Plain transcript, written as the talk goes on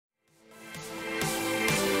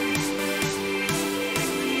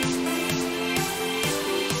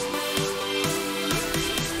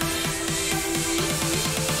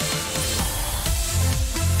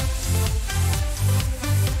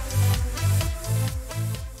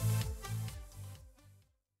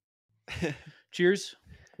Cheers.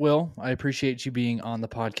 Will, I appreciate you being on the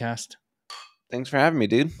podcast. Thanks for having me,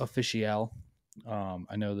 dude. Official.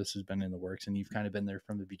 I know this has been in the works and you've kind of been there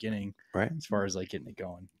from the beginning, right? As far as like getting it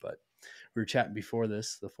going. But we were chatting before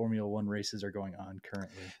this. The Formula One races are going on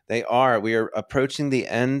currently. They are. We are approaching the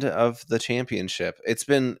end of the championship. It's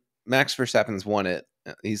been Max Verstappen's won it.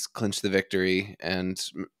 He's clinched the victory, and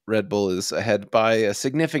Red Bull is ahead by a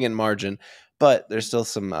significant margin. But there's still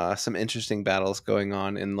some interesting battles going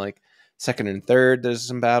on in like second and third. There's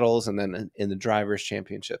some battles, and then in the drivers'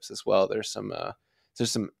 championships as well. There's some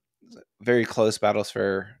very close battles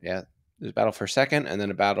for There's a battle for second, and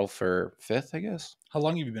then a battle for fifth, I guess. How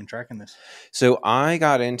long have you been tracking this? So I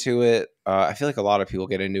got into it. I feel like a lot of people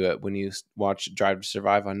get into it when you watch Drive to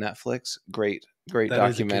Survive on Netflix. Great that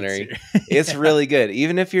documentary. It's really good.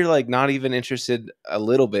 Even if you're like not even interested a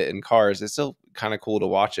little bit in cars, it's still kind of cool to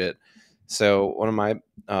watch it. So one of my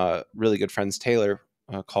really good friends, Taylor,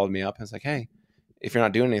 called me up and was like, "Hey, if you're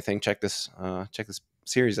not doing anything, check this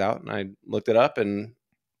series out." And I looked it up and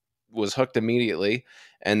was hooked immediately,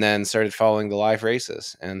 and then started following the live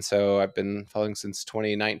races. And so I've been following since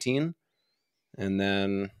 2019. And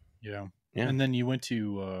then yeah. And then you went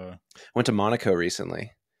to Monaco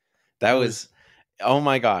recently. That was oh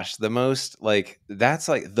my gosh, the most like that's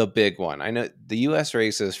like the big one. I know the US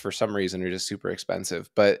races for some reason are just super expensive,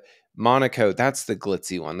 but Monaco, that's the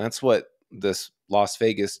glitzy one. That's what this Las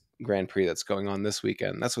Vegas Grand Prix that's going on this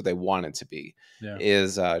weekend, that's what they want it to be.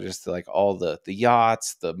 Is just like all the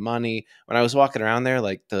yachts, the money. When I was walking around there,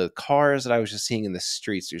 like the cars that I was just seeing in the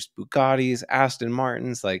streets, there's Bugattis, Aston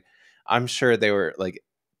Martins, like I'm sure they were like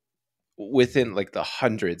within like the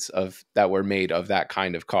hundreds of that were made of that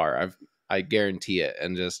kind of car. I guarantee it.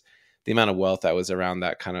 And just the amount of wealth that was around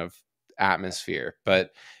that kind of atmosphere.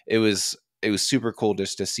 But it was super cool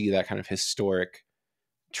just to see that kind of historic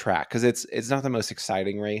track, because it's not the most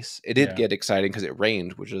exciting race. It did get exciting because it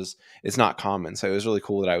rained, it's not common. So it was really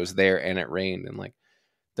cool that I was there and it rained, and like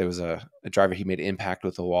there was a driver, he made impact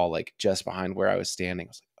with the wall like just behind where I was standing.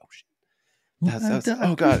 I was like, oh shit, that's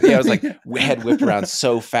oh god, yeah. I was like head whipped around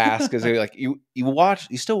so fast because like you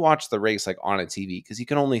still watch the race like on a TV because you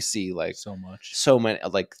can only see like so many,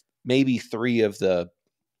 like maybe 3 of the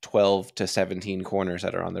 12 to 17 corners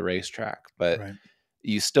that are on the racetrack, but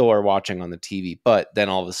you still are watching on the TV. But then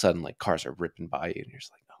all of a sudden, like cars are ripping by you, and you're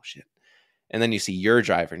just like, oh shit. And then you see your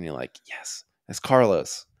driver, and you're like, yes, that's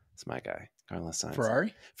Carlos. That's my guy, Carlos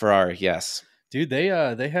Sainz. Ferrari, yes, dude. They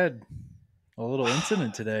had a little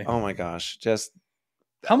incident today. Oh my gosh, just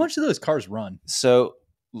how much do those cars run? So,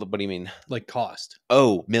 what do you mean? Like cost?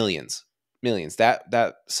 Oh, millions.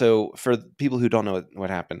 That. So for people who don't know what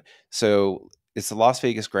happened, so it's the Las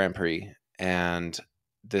Vegas Grand Prix, and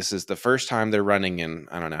this is the first time they're running in,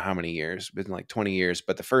 I don't know how many years, been like 20 years,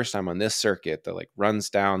 but the first time on this circuit that like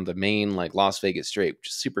runs down the main like Las Vegas Straight, which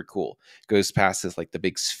is super cool. Goes past this like the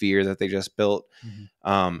big sphere that they just built.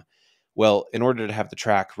 Mm-hmm. Well, in order to have the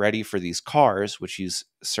track ready for these cars, which use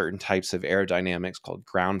certain types of aerodynamics called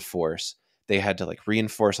ground force, they had to like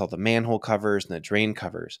reinforce all the manhole covers and the drain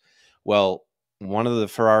covers. Well, one of the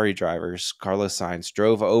Ferrari drivers, Carlos Sainz,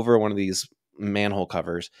 drove over one of these manhole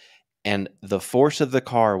covers, and the force of the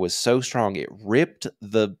car was so strong, it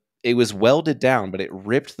was welded down, but it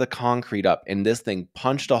ripped the concrete up, and this thing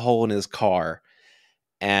punched a hole in his car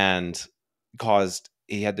and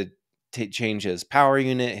he had to change his power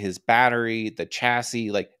unit, his battery, the chassis.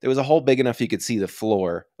 Like there was a hole big enough you could see the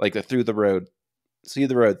floor, like see the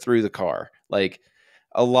road through the car. Like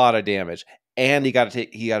a lot of damage, and he got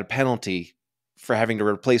a penalty for having to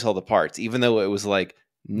replace all the parts, even though it was like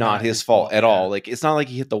not his fault at all. Like it's not like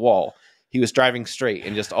he hit the wall. He was driving straight,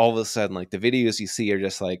 and just all of a sudden, like the videos you see are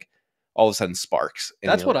just like all of a sudden sparks.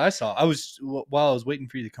 That's what I saw. While I was waiting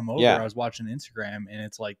for you to come over, I was watching Instagram, and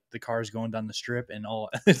it's like the cars going down the strip, and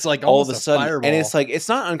it's like all of a sudden, fireball. And it's like it's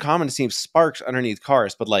not uncommon to see sparks underneath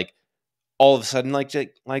cars, but like all of a sudden, like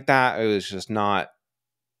that, it was just not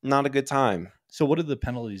a good time. So, what do the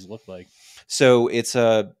penalties look like? So it's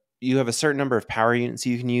you have a certain number of power units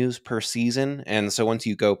you can use per season, and so once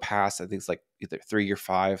you go past, I think it's like either 3 or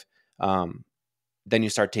 5, then you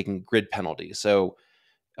start taking grid penalties. So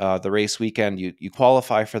the race weekend, you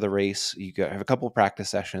qualify for the race, you have a couple of practice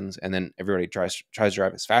sessions, and then everybody tries to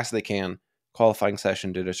drive as fast as they can, qualifying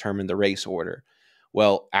session to determine the race order.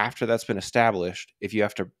 Well, after that's been established, if you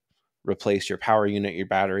have to replace your power unit, your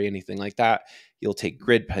battery, anything like that, you'll take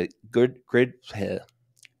grid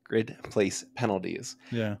place penalties.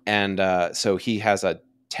 Yeah. And so he has a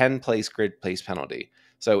 10-place grid place penalty.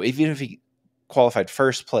 So even if he qualified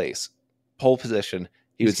first place, pole position,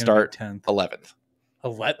 he would start 11th.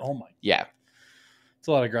 11th? Oh my. Yeah. It's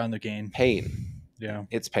a lot of ground to gain. Pain. Yeah.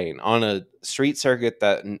 It's pain on a street circuit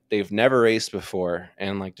that they've never raced before.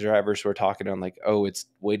 And like the drivers were talking on like, oh, it's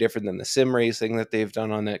way different than the sim racing that they've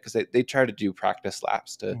done on it. Cause they try to do practice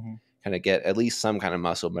laps to kind of get at least some kind of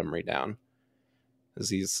muscle memory down.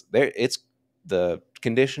 Cause it's the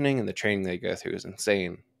conditioning and the training they go through is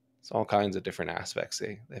insane. It's all kinds of different aspects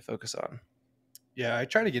they focus on. Yeah. I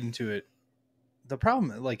try to get into it. The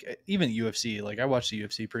problem, like even UFC, like I watch the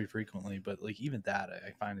UFC pretty frequently, but like even that,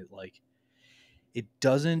 I find it like it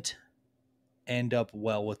doesn't end up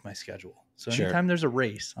well with my schedule. So anytime there's a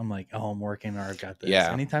race, I'm like, oh, I'm working, or I've got this.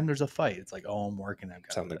 Yeah. Anytime there's a fight, it's like, oh, I'm working, I've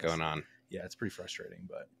got something this. going on. Yeah, it's pretty frustrating,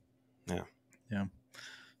 but yeah.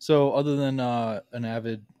 So other than an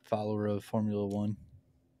avid follower of Formula One,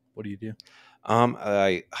 what do you do?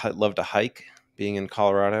 I love to hike. Being in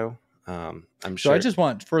Colorado, I'm sure. So I just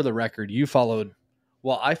want, for the record, you followed.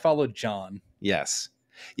 Well, I followed John. Yes.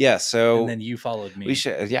 Yeah. So and then you followed me. We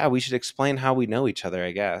should explain how we know each other,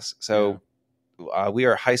 I guess. So we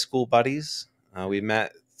are high school buddies. We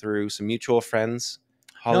met through some mutual friends.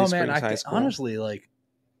 Holly Springs High School. Honestly, like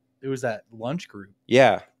it was that lunch group.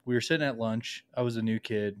 Yeah. We were sitting at lunch. I was a new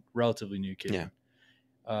kid, relatively new kid. Yeah.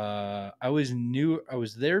 I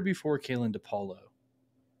was there before Kaylin DePaulo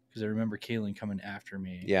because I remember Kaylin coming after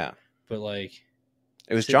me. Yeah. But like,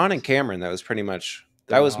 it was John and Cameron. That was pretty much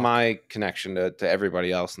that was my connection to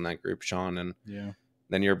everybody else in that group. Sean and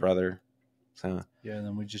then your brother. So yeah, and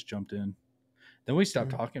then we just jumped in. Then we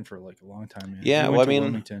stopped talking for like a long time. Man. Yeah, well, I mean,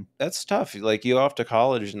 Wilmington. That's tough. Like you go off to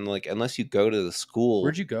college and like unless you go to the school.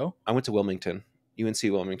 Where'd you go? I went to Wilmington, UNC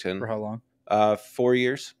Wilmington. For how long? 4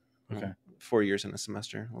 years. Okay. 4 years in a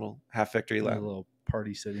semester. A little half victory lap. A little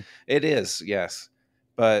party city. It is, yes.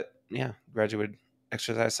 But yeah, graduated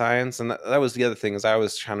exercise science, and that was the other thing is I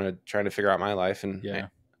was trying to figure out my life, and I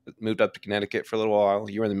moved up to Connecticut for a little while.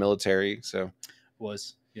 You were in the military, so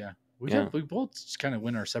we both just kind of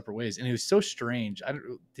went our separate ways, and it was so strange.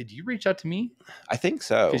 Did you reach out to me? I think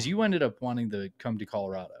so, because you ended up wanting to come to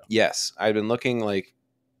Colorado. Yes, I'd been looking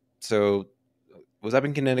so was up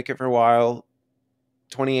in Connecticut for a while.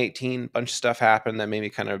 2018, bunch of stuff happened that made me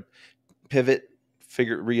kind of pivot,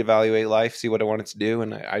 reevaluate life, see what I wanted to do.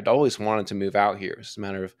 And I'd always wanted to move out here. It's a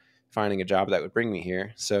matter of finding a job that would bring me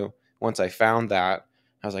here. So once I found that,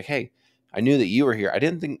 I was like, hey, I knew that you were here. I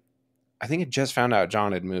think I just found out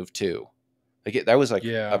John had moved too. That was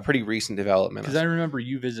a pretty recent development. Because I remember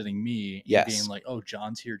you visiting me and being like, oh,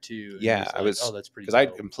 John's here too. And yeah, I was. Oh, that's pretty. Because I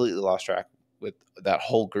completely lost track with that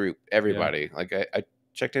whole group, everybody. Yeah. Like I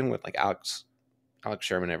checked in with like Alex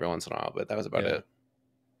Sherman every once in a while, but that was about it.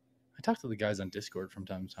 I talked to the guys on Discord from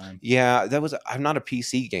time to time. Yeah, I'm not a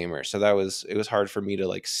PC gamer, so it was hard for me to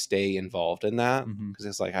like stay involved in that because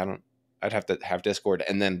it's like I'd have to have Discord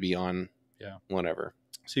and then be on whatever.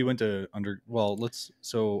 So you went to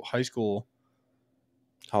high school,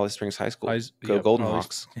 Holly Springs High School. Go Golden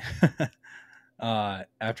Hawks.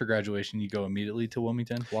 After graduation, you go immediately to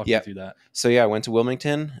Wilmington. Walk me through that. So I went to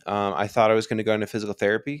Wilmington. I thought I was going to go into physical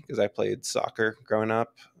therapy because I played soccer growing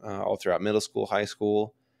up, all throughout middle school, high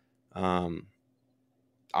school.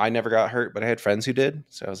 I never got hurt, but I had friends who did.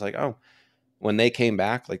 So I was like, oh, when they came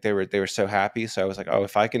back, like they were so happy. So I was like, oh,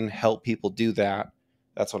 if I can help people do that,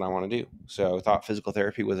 that's what I want to do. So I thought physical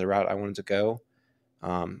therapy was a route I wanted to go.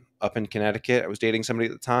 Up in Connecticut, I was dating somebody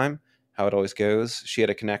at the time. How it always goes. She had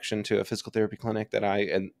a connection to a physical therapy clinic that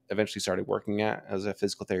I eventually started working at as a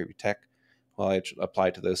physical therapy tech while I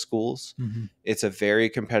applied to those schools. Mm-hmm. It's a very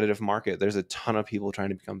competitive market. There's a ton of people trying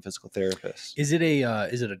to become physical therapists. Is it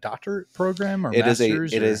a doctorate program or it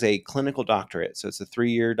is a clinical doctorate. So it's a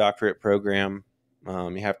 3-year doctorate program.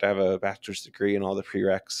 You have to have a bachelor's degree and all the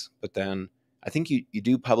prereqs, but then I think you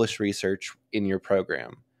do publish research in your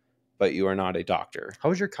program, but you are not a doctor. How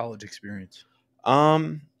was your college experience?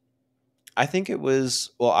 I think it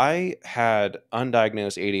was, I had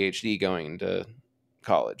undiagnosed ADHD going into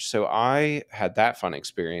college. So I had that fun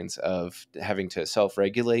experience of having to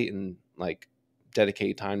self-regulate and like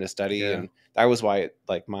dedicate time to study. Yeah. And that was why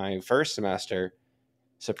my first semester,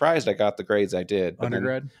 surprised I got the grades I did. But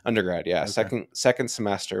undergrad. Yeah. Okay. Second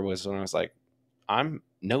semester was when I was like, I'm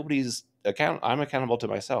accountable to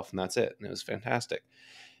myself, and that's it. And it was fantastic.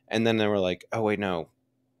 And then they were like, oh wait, no.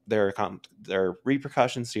 There are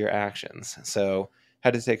repercussions to your actions. So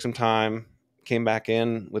had to take some time, came back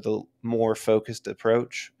in with a more focused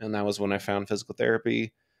approach. And that was when I found physical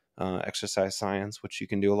therapy, exercise science, which you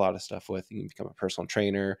can do a lot of stuff with. You can become a personal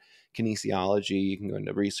trainer, kinesiology, you can go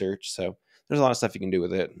into research. So there's a lot of stuff you can do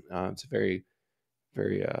with it. It's a very,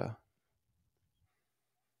 very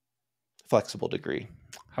flexible degree.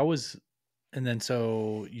 How was And then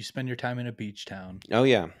so you spend your time in a beach town. Oh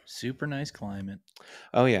yeah. Super nice climate.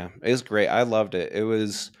 Oh yeah. It was great. I loved it. It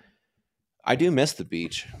was. I do miss the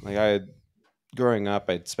beach. Like growing up,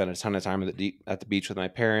 I'd spent a ton of time at the beach with my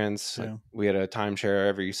parents. Like Yeah. we had a timeshare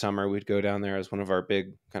every summer. We'd go down there as one of our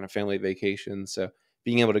big kind of family vacations. So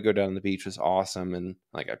being able to go down to the beach was awesome. And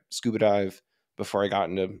like I scuba dive before I got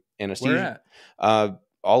into Where anesthesia. at?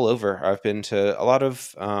 All over. I've been to a lot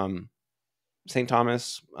of St.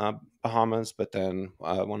 Thomas, Bahamas, but then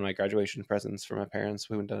one of my graduation presents for my parents,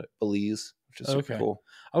 we went to Belize, which is super Okay. cool.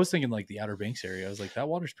 I was thinking like the Outer Banks area. I was like, that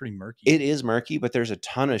water's pretty murky. It is murky, but there's a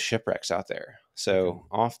ton of shipwrecks out there. So Okay.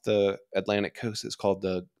 off the Atlantic coast, it's called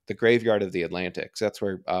the graveyard of the Atlantic. So that's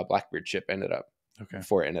where Blackbeard's ship ended up. Okay.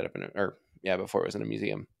 Before it ended up before it was in a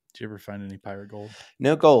museum. Did you ever find any pirate gold?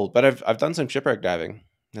 No gold, but I've done some shipwreck diving.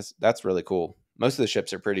 That's really cool. Most of the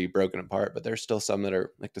ships are pretty broken apart, but there's still some that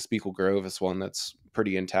are like the Speakle Grove is one that's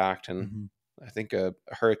pretty intact. And I think a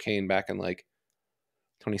hurricane back in like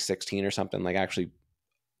 2016 or something like actually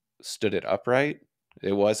stood it upright.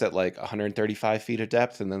 It was at like 135 feet of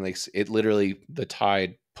depth, and then the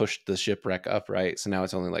tide pushed the shipwreck upright, so now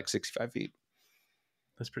it's only like 65 feet.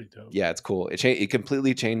 That's pretty dope. Yeah, it's cool. It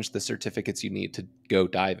completely changed the certificates you need to go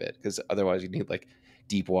dive it, because otherwise you need like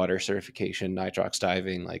deep water certification, nitrox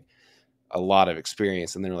diving, like a lot of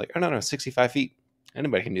experience. And they're like, oh no, 65 feet,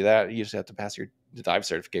 anybody can do that. You just have to pass your dive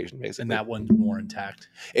certification, basically. And that one's more intact.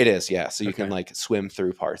 It is, yeah. So you can like swim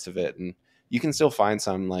through parts of it, and you can still find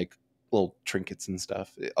some like little trinkets and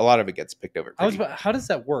stuff. A lot of it gets picked over. How does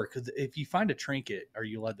that work? Because if you find a trinket, are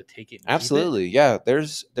you allowed to take it? And Absolutely, keep it? Yeah.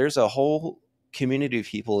 There's a whole community of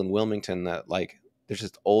people in Wilmington that like there's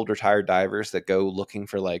just old retired divers that go looking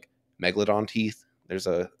for like megalodon teeth. There's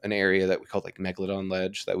an area that we call like Megalodon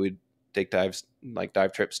Ledge that we'd take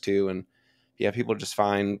dive trips to, and yeah, people just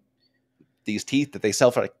find these teeth that they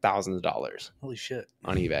sell for like thousands of dollars. Holy shit.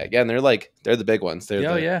 On eBay. Yeah, and they're the big ones. They're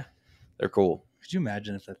cool. Could you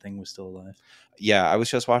imagine if that thing was still alive? Yeah, I was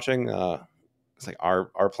just watching it's like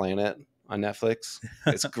our Planet on Netflix.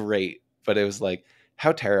 It's great, but it was like,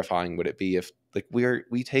 how terrifying would it be if like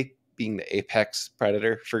we take being the apex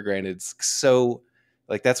predator for granted? It's so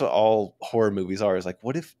like that's what all horror movies are, is like,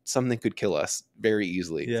 what if something could kill us very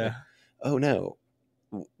easily? Yeah. Like, oh no,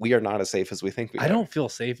 we are not as safe as we think we are. I don't feel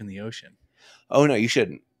safe in the ocean. Oh no, you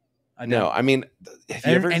shouldn't. I mean,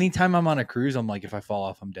 anytime I'm on a cruise, I'm like, if I fall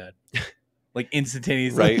off, I'm dead. Like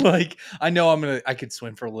instantaneously. Right. Like I know I could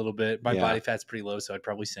swim for a little bit. My body fat's pretty low, so I'd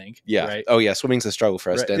probably sink. Yeah. Right? Oh yeah, swimming's a struggle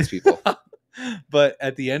for us dense people. But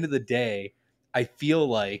at the end of the day, I feel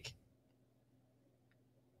like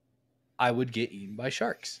I would get eaten by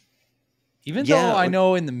sharks. Even though I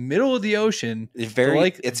know in the middle of the ocean,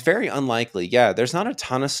 it's very unlikely. Yeah, there's not a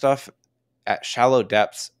ton of stuff at shallow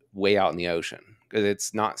depths way out in the ocean because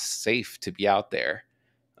it's not safe to be out there.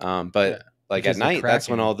 But like at night, that's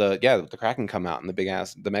when all the Kraken come out and the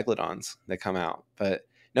megalodons, they come out. But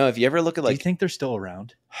no, if you ever look at like, do you think they're still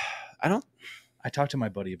around? I talked to my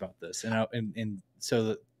buddy about this, and so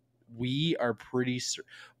that we are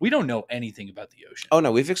we don't know anything about the ocean. Oh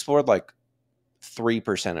no, we've explored like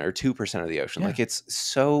 3% or 2% of the ocean. Like it's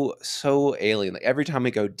so alien. Like every time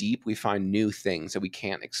we go deep, we find new things that we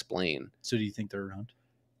can't explain. So do you think they're around?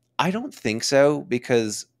 I don't think so,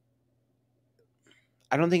 because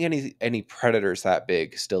I don't think any predators that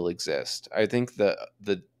big still exist. I think the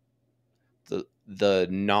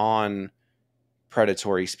non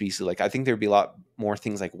predatory species, like I think there'd be a lot more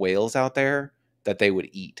things like whales out there that they would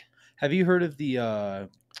eat. Have you heard of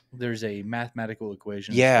there's a mathematical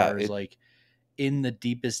equation as far as like in the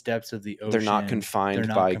deepest depths of the ocean, they're not confined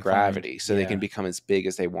by gravity, so they can become as big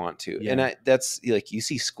as they want to. Yeah. And that's like, you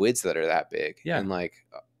see squids that are that big. Yeah. And like,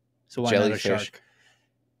 so why jellyfish. Not a shark?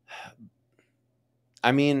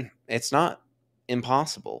 I mean, it's not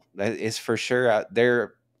impossible. That is for sure out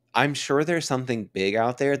there. I'm sure there's something big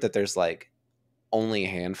out there that there's like only a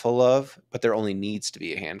handful of, but there only needs to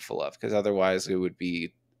be a handful of, because otherwise it would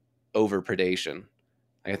be overpredation.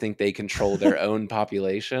 I think they control their own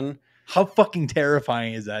population. How fucking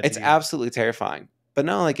terrifying is that? It's absolutely terrifying. But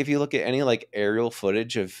no, like if you look at any like aerial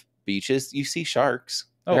footage of beaches, you see sharks.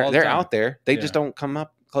 They're out there. They just don't come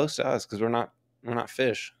up close to us because we're not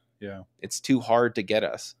fish. Yeah. It's too hard to get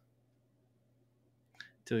us.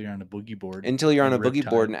 Until you're on a boogie board. Until you're on a boogie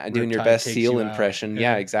board and doing your best seal impression.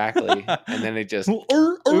 Yeah, exactly. And then it just and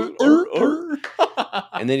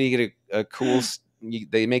then you get a cool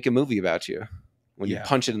they make a movie about you when you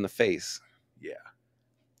punch it in the face. Yeah.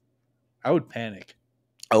 I would panic.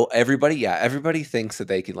 Oh, everybody thinks that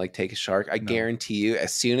they can like take a shark. I guarantee you,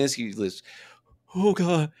 as soon as you just, oh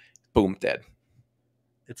god, boom, dead.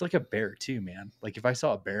 It's like a bear too, man. Like if I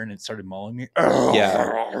saw a bear and it started mauling me,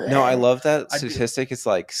 Yeah. No, I love that I'd be- statistic. It's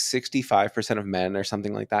like 65% of men or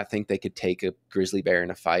something like that think they could take a grizzly bear in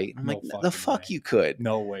a fight. I'm No like, the fucking fuck way. you could.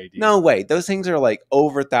 no way, dude. No way. Those things are like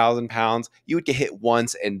over 1,000 pounds. You would get hit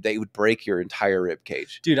once and they would break your entire rib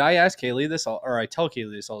cage. Dude, I ask Kaylee this, or I tell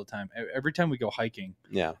Kaylee this all the time. Every time we go hiking,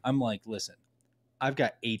 Yeah. I'm like, listen, I've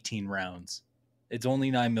got 18 rounds. It's only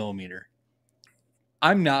 9mm.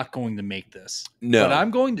 I'm not going to make this. No. But I'm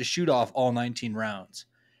going to shoot off all 19 rounds.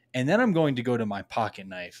 And then I'm going to go to my pocket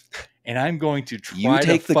knife. And I'm going to try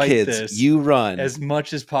to fight this you run as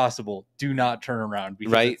much as possible. Do not turn around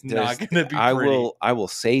because right. it's not going to be I pretty. will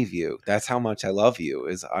save you. That's how much I love you.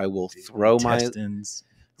 Is I will throw my intestines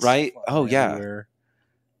right. Oh yeah. everywhere.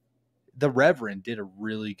 The Reverend did a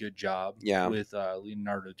really good job. Yeah. With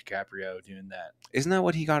Leonardo DiCaprio doing that. Isn't that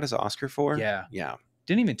what he got his Oscar for? Yeah. Yeah.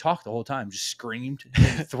 Didn't even talk the whole time. Just screamed,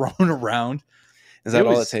 thrown around. Is that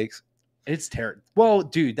all it takes? It's terrible. Well,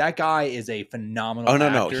 dude, that guy is a phenomenal. Oh no,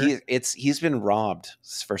 actor. no, he's been robbed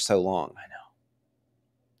for so long. I know.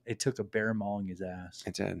 It took a bear mauling his ass.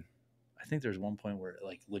 It did. I think there's one point where it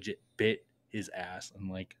like legit bit his ass and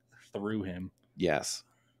like threw him. Yes.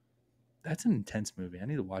 That's an intense movie. I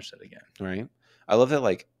need to watch that again. Right. I love that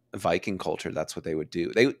like Viking culture. That's what they would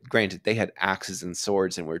do. Granted they had axes and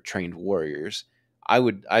swords and were trained warriors. I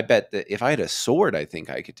bet that if I had a sword, I think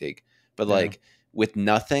I could take. But like with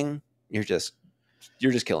nothing, you're just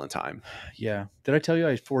killing time. Yeah. Did I tell you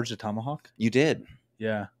I forged a tomahawk? You did.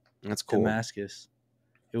 Yeah. That's cool. Damascus.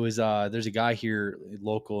 It was there's a guy here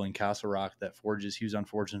local in Castle Rock that forges. He was on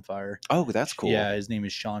Forged in Fire. Oh, that's cool. Yeah, his name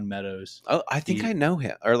is Sean Meadows. Oh, I think I know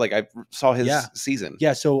him. Or like I saw his season.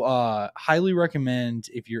 Yeah, so highly recommend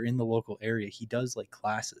if you're in the local area. He does like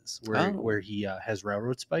classes where he has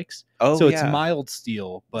railroad spikes. Oh, so it's mild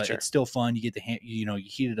steel, but Sure. it's still fun. You get the you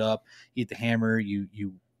heat it up, you get the hammer,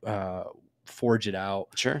 you forge it out.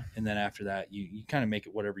 Sure. And then after that, you kind of make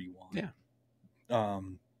it whatever you want. Yeah.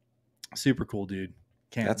 Super cool, dude.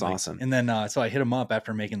 That's awesome. And then so I hit him up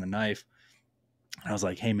after making the knife. I was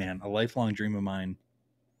like, hey man, a lifelong dream of mine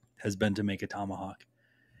has been to make a tomahawk.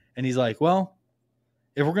 And he's like, well,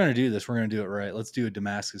 if we're going to do this, we're going to do it right. Let's do a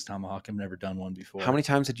Damascus tomahawk. I've never done one before. How many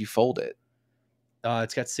times did you fold it?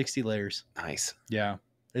 It's got 60 layers. Nice. Yeah.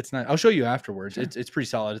 It's not. I'll show you afterwards. Sure. It's pretty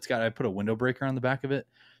solid. I put a window breaker on the back of it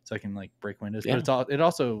so I can like break windows. Yeah. But it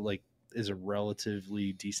also like is a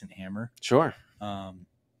relatively decent hammer. Sure.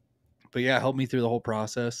 But yeah, helped me through the whole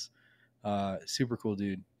process. Super cool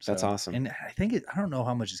dude. So, that's awesome. And I think I don't know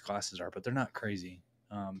how much his classes are, but they're not crazy.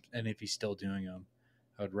 And if he's still doing them,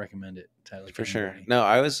 I would recommend it to like for sure. anybody. No,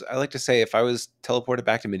 I like to say if I was teleported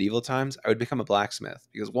back to medieval times, I would become a blacksmith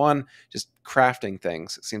because one, just crafting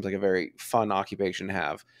things seems like a very fun occupation to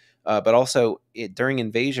have. But also during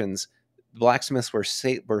invasions, blacksmiths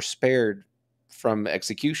were spared from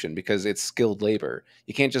execution because it's skilled labor.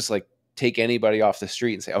 You can't just like take anybody off the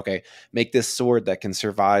street and say, okay, make this sword that can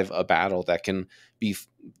survive a battle, that can be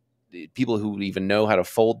people who even know how to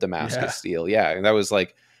fold Damascus steel. Yeah. And that was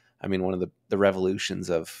like, I mean, one of the revolutions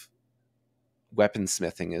of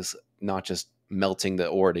weaponsmithing is not just melting the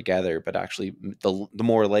ore together, but actually the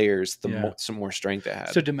more layers, some more strength it had.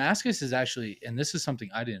 So Damascus is actually, and this is something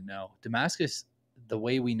I didn't know, Damascus, the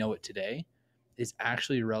way we know it today, is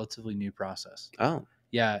actually a relatively new process. Oh.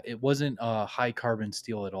 Yeah, it wasn't high carbon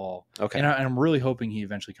steel at all. Okay. And I'm really hoping he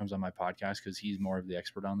eventually comes on my podcast because he's more of the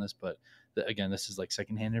expert on this. But again, this is like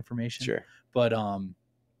secondhand information. Sure. But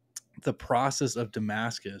the process of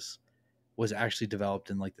Damascus was actually developed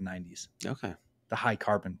in like the 90s. Okay. The high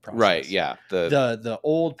carbon process. Right. Yeah. The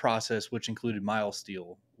old process, which included mild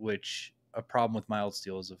steel, which a problem with mild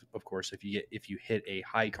steel is of course if you hit a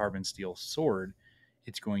high carbon steel sword,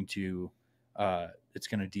 it's going to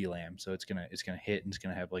delam. So it's gonna hit and it's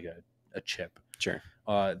gonna have like a chip. Sure.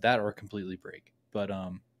 That or completely break. But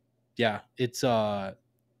yeah, it's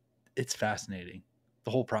fascinating. The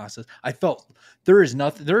whole process. I felt there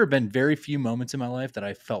have been very few moments in my life that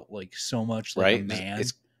I felt like so much like a man.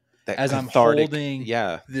 It's that as cathartic, I'm holding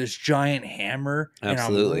this giant hammer.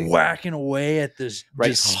 Absolutely. And I'm whacking away at this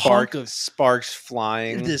sparks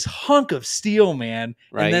flying. This hunk of steel, man.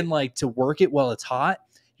 Right. And then like to work it while it's hot,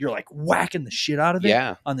 you're like whacking the shit out of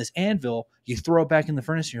it on this anvil. You throw it back in the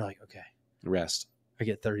furnace and you're like, okay, rest. I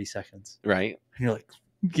get 30 seconds. Right. And you're like,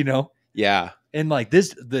 you know? Yeah. And like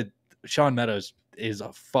the Sean Meadows is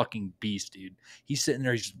a fucking beast, dude. He's sitting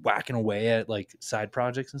there, he's just whacking away at like side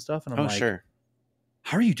projects and stuff. And I'm like, sure.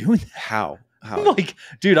 How are you doing that? How? I'm like,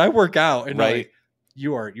 dude, I work out and like,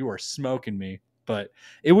 you are smoking me. But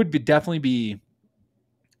it would definitely be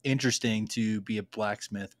interesting to be a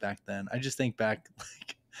blacksmith back then. I just think back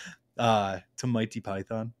like To Mighty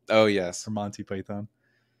Python Oh yes. or Monty Python.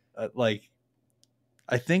 Like,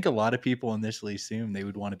 I think a lot of people initially assume they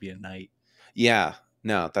would want to be a knight. Yeah.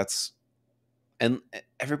 No, that's and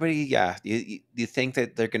everybody. Yeah, you think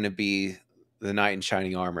that they're going to be the knight in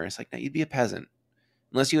shining armor. It's like, no, you'd be a peasant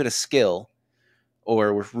unless you had a skill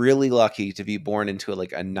or were really lucky to be born into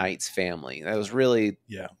like a knight's family. That was really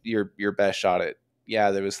your best shot at.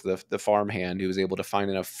 Yeah, there was the farmhand who was able to find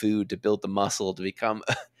enough food to build the muscle to become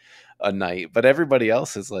a knight, but everybody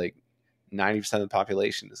else is like 90% of the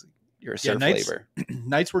population is you're a serf labor.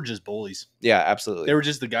 Knights were just bullies. Yeah, absolutely. They were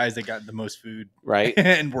just the guys that got the most food, right?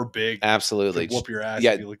 And were big. Absolutely, Could whoop your ass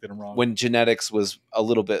yeah, if you looked at them wrong. When genetics was a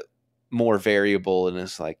little bit more variable, and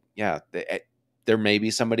it's like, yeah, there may be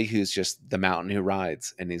somebody who's just the mountain who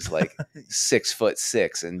rides, and he's like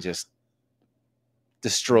 6'6" and just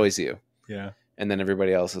destroys you. Yeah, and then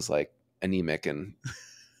everybody else is like anemic and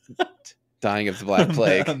dying of the Black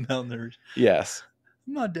Plague. Malnourished. Yes.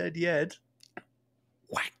 I'm not dead yet.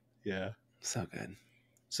 Whack. Yeah. So good.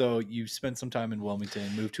 So you spent some time in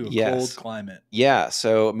Wilmington, moved to a Yes. cold climate. Yeah.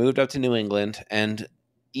 So moved up to New England, and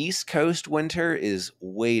East Coast winter is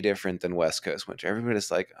way different than West Coast winter.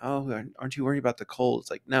 Everybody's like, oh, aren't you worried about the cold?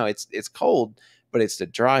 It's like, no, it's cold, but it's the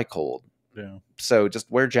dry cold. Yeah. So just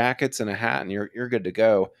wear jackets and a hat and you're good to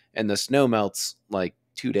go. And the snow melts like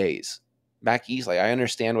 2 days. Back east, like I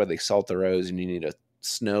understand why they salt the roads and you need a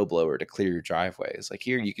snow blower to clear your driveways. Like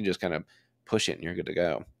here you can just kind of push it and you're good to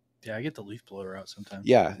go. Yeah, I get the leaf blower out sometimes.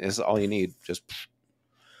 Yeah, it's all you need. Just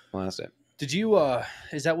blast it. Did you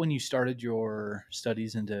is that when you started your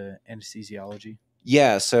studies into anesthesiology?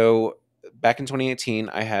 Yeah, so back in 2018,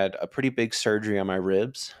 I had a pretty big surgery on my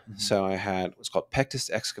ribs. Mm-hmm. So I had what's called pectus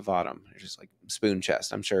excavatum, which is like spoon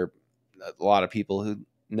chest. I'm sure a lot of people who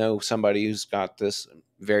know somebody who's got this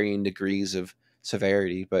varying degrees of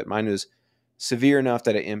severity, but mine was severe enough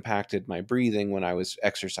that it impacted my breathing when I was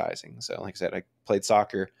exercising. So like I said, I played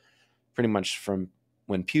soccer pretty much from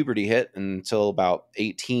when puberty hit until about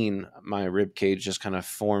 18, my rib cage just kind of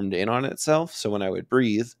formed in on itself. So when I would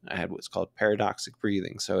breathe, I had what's called paradoxic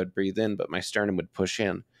breathing. So I'd breathe in, but my sternum would push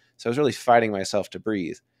in. So I was really fighting myself to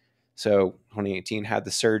breathe. So 2018 had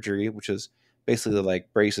the surgery, which is basically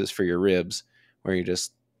like braces for your ribs, where you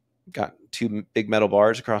just got 2 big metal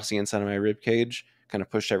bars across the inside of my rib cage, kind of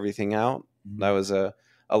pushed everything out. Mm-hmm. That was a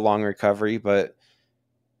long recovery, but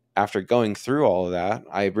after going through all of that,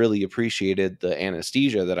 I really appreciated the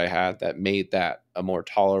anesthesia that I had that made that a more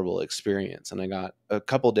tolerable experience. And I got a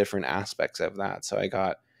couple different aspects of that. So I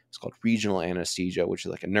got, it's called regional anesthesia, which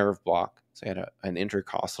is like a nerve block. So I had an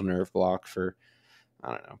intercostal nerve block for,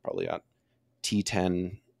 I don't know, probably about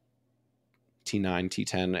T10, T9,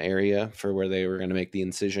 T10 area for where they were going to make the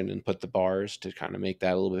incision and put the bars to kind of make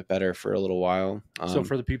that a little bit better for a little while. So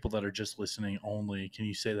for the people that are just listening only, can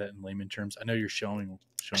you say that in layman terms? I know you're showing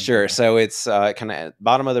Sure. So it's kind of at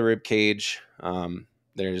bottom of the rib cage.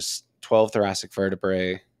 There's 12 thoracic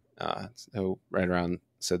vertebrae. So right around,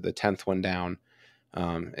 so the 10th one down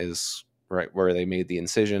is right where they made the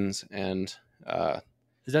incisions. And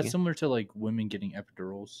is that similar to like women getting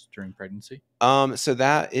epidurals during pregnancy? So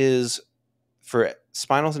that is for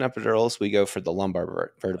spinals and epidurals, we go for the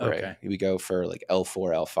lumbar vertebrae. Okay. We go for like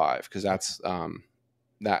L4, L5, because that's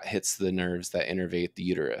that hits the nerves that innervate the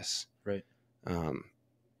uterus. Right.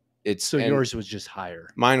 So yours was just higher.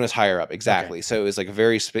 Mine was higher up, exactly. Okay. So it was like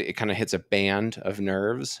it kind of hits a band of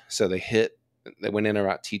nerves. So they went in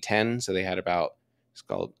about T10. So they had about, it's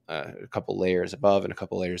called a couple layers above and a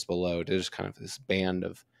couple layers below. There's kind of this band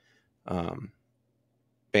of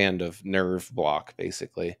nerve block,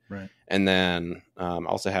 basically. Right. And then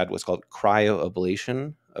also had what's called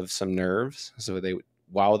cryoablation of some nerves. So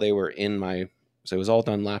while they were in so it was all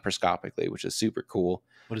done laparoscopically, which is super cool.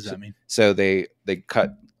 What does that mean? So they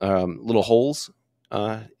cut little holes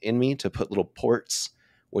in me to put little ports,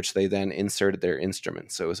 which they then inserted their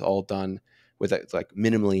instruments. So it was all done with like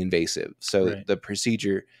minimally invasive. So the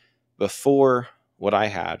procedure before what I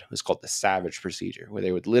had was called the Savage procedure, where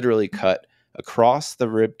they would literally cut across the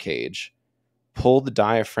rib cage, pull the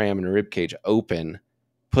diaphragm and rib cage open,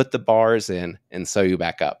 put the bars in, and sew you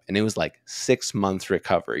back up. And it was like 6 months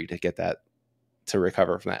recovery to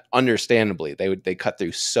recover from that. Understandably, they cut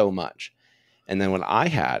through so much. And then what I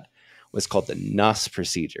had was called the Nuss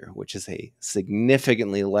procedure, which is a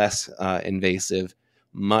significantly less invasive,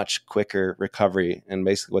 much quicker recovery. And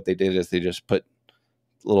basically what they did is they just put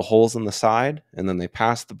little holes in the side, and then they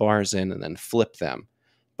pass the bars in and then flip them.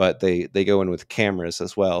 But they go in with cameras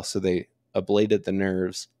as well. So they ablated the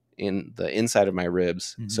nerves in the inside of my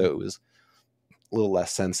ribs. Mm-hmm. So it was a little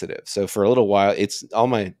less sensitive. So for a little while, all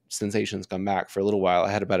my sensations come back. For a little while,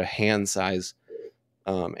 I had about a hand size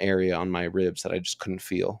area on my ribs that I just couldn't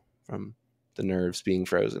feel from the nerves being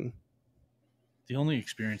frozen. The only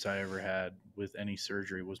experience I ever had with any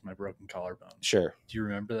surgery was my broken collarbone. Sure. Do you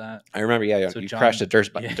remember that? I remember, yeah. So You John- crashed a dirt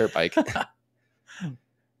yeah. bike.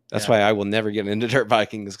 That's Yeah. why I will never get into dirt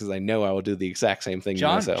biking, is because I know I will do the exact same thing to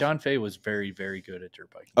myself. John Fay was very, very good at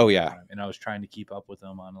dirt biking. Oh, at the yeah. time, and I was trying to keep up with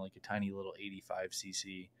him on like a tiny little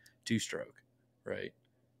 85cc 2-stroke, right?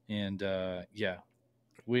 And yeah,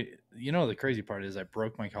 the crazy part is I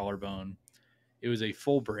broke my collarbone. It was a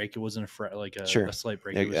full break. It wasn't Sure. a slight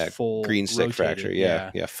break. Yeah, It was full green stick rotated. fracture.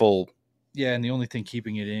 Yeah, full. Yeah, and the only thing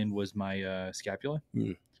keeping it in was my scapula.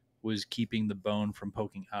 Mm. Was keeping the bone from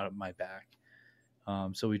poking out of my back.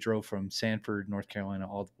 So we drove from Sanford, North Carolina,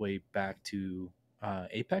 all the way back to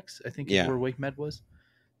Apex, I think is where Wake Med was.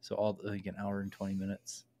 So like an hour and 20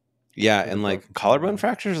 minutes. Yeah, and like collarbone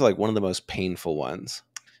fractures are like one of the most painful ones.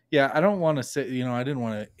 Yeah, I don't want to say, I didn't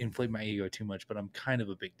want to inflate my ego too much, but I'm kind of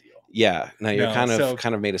a big deal. Yeah, no, you're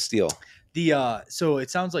kind of made of steel. So it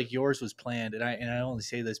sounds like yours was planned, and I only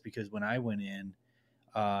say this because when I went in,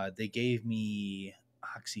 they gave me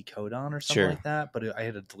oxycodone or something like that, but I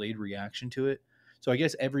had a delayed reaction to it. So I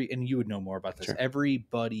guess and you would know more about this. Sure.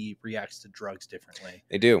 Everybody reacts to drugs differently.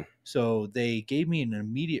 They do. So they gave me an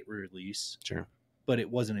immediate release. Sure. But it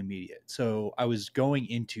wasn't immediate. So I was going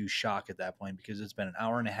into shock at that point because it's been an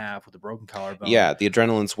hour and a half with a broken collarbone. Yeah, the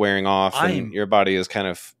adrenaline's wearing off and your body is kind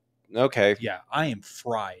of okay. Yeah, I am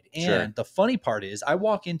fried. And the funny part is I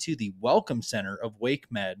walk into the welcome center of Wake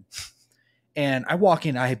Med and I walk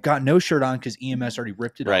in, I have got no shirt on because EMS already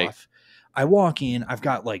ripped it off. I walk in, I've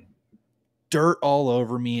got like dirt all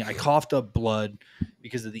over me. I coughed up blood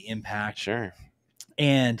because of the impact. Sure.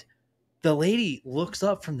 And the lady looks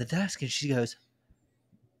up from the desk and she goes,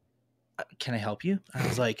 "Can I help you?" I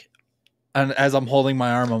was like, and as I'm holding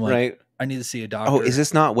my arm, I'm like, I need to see a doctor. Oh, is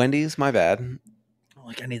this not Wendy's? My bad. I'm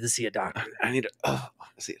like, I need to see a doctor. I need to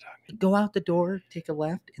see a doctor. Go out the door, take a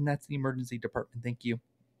left, and that's the emergency department. Thank you.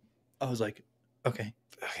 I was like, okay.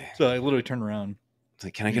 So I literally turned around.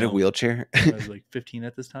 Like, can I get a wheelchair? I was like 15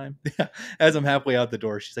 at this time. As I'm halfway out the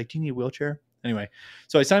door, she's like, "Do you need a wheelchair?" Anyway,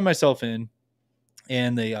 so I signed myself in,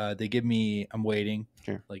 and they give me. I'm waiting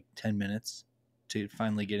like 10 minutes to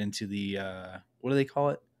finally get into the what do they call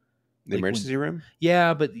it? The emergency room?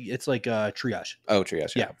 Yeah, but it's like triage. Oh,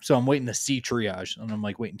 triage. Yeah. So I'm waiting to see triage, and I'm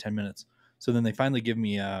like waiting 10 minutes. So then they finally give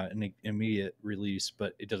me an immediate release,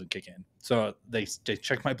 but it doesn't kick in. So they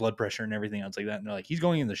check my blood pressure and everything else like that, and they're like, "He's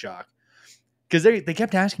going into shock." Because they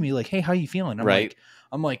kept asking me like, "Hey, how you feeling?"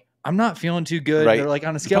 I'm like, "I'm not feeling too good." They're like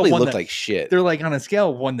on a scale of 1 looked like shit. They're like on a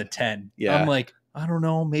scale of 1 to 10. Yeah. I'm like, I don't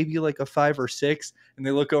know, maybe like a 5 or 6. And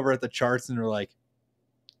they look over at the charts and they're like,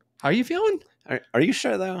 "How are you feeling?" Are you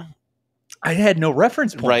sure though? I had no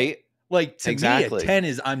reference point. Right. Like to me, a 10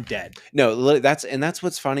 is I'm dead. No, that's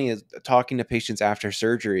what's funny is talking to patients after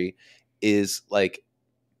surgery is like,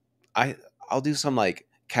 I'll do some like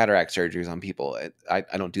cataract surgeries on people. I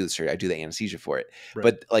don't do the surgery. I do the anesthesia for it. Right.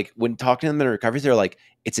 But like when talking to them in recovery, they're like,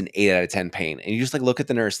 it's an 8 out of 10 pain. And you just like look at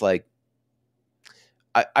the nurse like,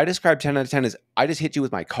 I describe 10 out of 10 as I just hit you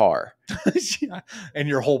with my car. And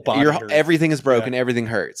your whole body hurts. Everything is broken. Yeah. Everything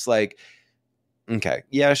hurts. Like, okay.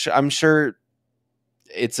 Yeah, I'm sure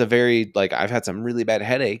it's a very, like, I've had some really bad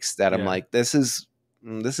headaches that I'm like, this is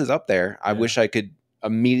up there. I wish I could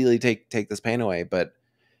immediately take this pain away, but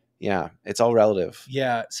yeah, it's all relative.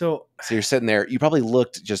 Yeah. So you're sitting there, you probably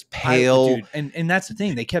looked just pale. Dude, and that's the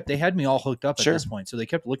thing. They had me all hooked up at this point. So they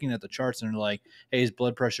kept looking at the charts and they're like, "Hey, his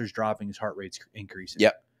blood pressure's dropping, his heart rate's increasing."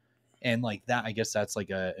 Yep. And like that, I guess that's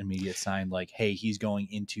like an immediate sign like, hey, he's going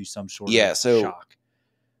into some sort of shock.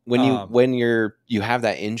 When you have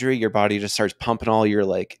that injury, your body just starts pumping all your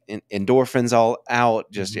like endorphins all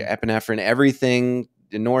out, just your epinephrine, everything,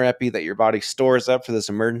 the norepi that your body stores up for this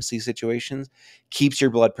emergency situations, keeps your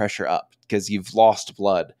blood pressure up because you've lost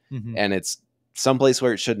blood and it's someplace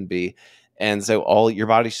where it shouldn't be. And so all your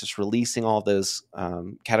body's just releasing all those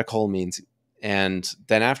catecholamines. And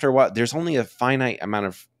then after a while, there's only a finite amount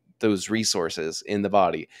of those resources in the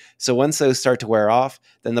body. So once those start to wear off,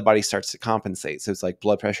 then the body starts to compensate. So it's like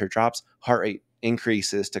blood pressure drops, heart rate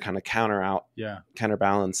increases to kind of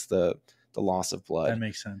counterbalance the loss of blood. That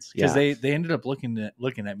makes sense. Because they ended up looking at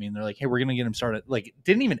me and they're like, "Hey, we're gonna get him started." Like,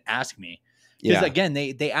 didn't even ask me. Because again,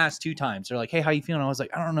 they asked 2 times. They're like, "Hey, how you feeling?" I was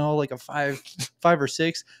like, "I don't know, like a 5 or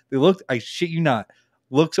 6." They looked, I shit you not,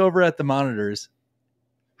 looks over at the monitors.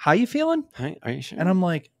 "How you feeling?" Hi, are you sure? And I'm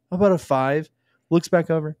like, "How about a 5?" Looks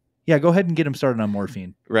back over. "Yeah, go ahead and get him started on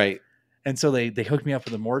morphine." Right. And so they hooked me up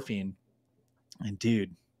with the morphine. And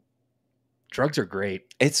dude, drugs are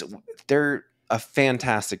great. They're a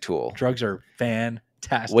fantastic tool. Drugs are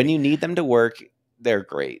fantastic. When you need them to work, they're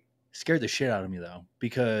great. Scared the shit out of me though,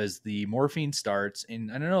 because the morphine starts,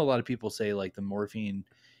 and I know a lot of people say like the morphine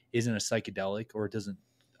isn't a psychedelic, or it doesn't.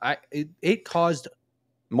 It caused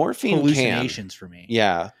Morphine hallucinations for me.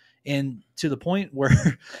 Yeah. And to the point where,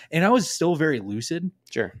 and I was still very lucid.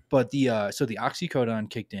 Sure. But the oxycodone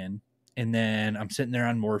kicked in, and then I'm sitting there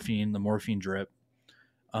on morphine, the morphine drip,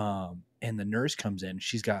 and the nurse comes in.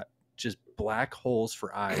 She's got just black holes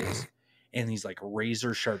for eyes and these like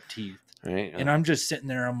razor sharp teeth. Right. And I'm just sitting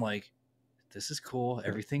there. I'm like, this is cool.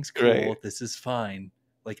 Everything's cool. Right. This is fine.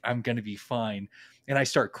 Like, I'm gonna be fine. And I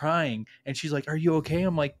start crying, and she's like, "Are you okay?"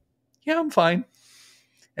 I'm like, "Yeah, I'm fine."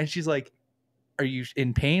 And she's like, "Are you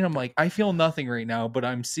in pain?" I'm like, "I feel nothing right now, but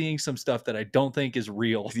I'm seeing some stuff that I don't think is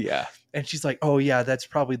real." Yeah. And she's like, "Oh yeah, that's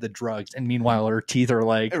probably the drugs." And meanwhile, her teeth are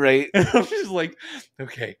like, right. And I'm just like,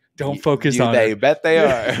 "Okay, don't focus on they it." bet they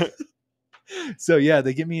are. So yeah,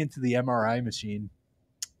 they get me into the MRI machine,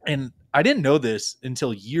 and I didn't know this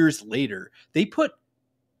until years later. They put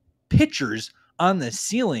pictures on the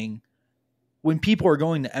ceiling when people are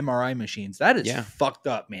going to MRI machines. That is fucked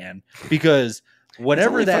up, man. Because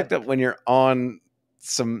whatever that fucked up when you're on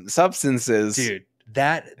some substances, dude,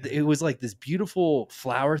 that it was like this beautiful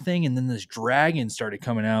flower thing, and then this dragon started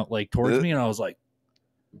coming out like towards me, and I was like,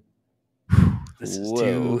 this is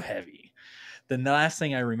too heavy. The last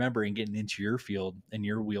thing I remember in getting into your field and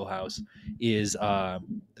your wheelhouse is I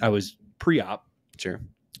was pre-op. Sure.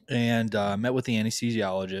 And met with the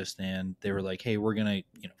anesthesiologist, and they were like, "Hey, we're gonna,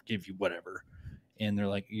 give you whatever," and they're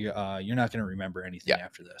like, "You're not gonna remember anything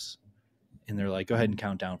after this," and they're like, "Go ahead and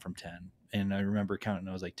count down from 10." And I remember counting.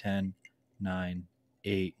 I was like, 10, 9,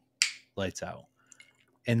 8, lights out.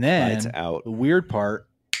 And then lights out. The weird part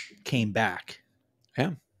came back.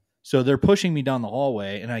 Yeah. So they're pushing me down the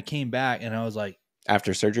hallway, and I came back, and I was like,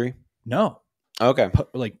 after surgery? No. Okay.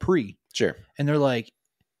 Like pre. Sure. And they're like,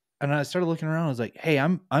 and I started looking around. I was like, "Hey,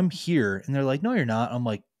 I'm here." And they're like, "No, you're not." I'm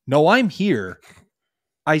like, "No, I'm here.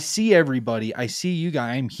 I see everybody. I see you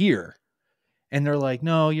guys. I'm here." And they're like,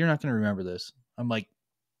 "No, you're not going to remember this." I'm like,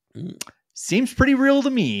 seems pretty real to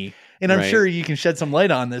me. And I'm sure you can shed some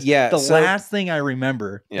light on this. Yeah. The last thing I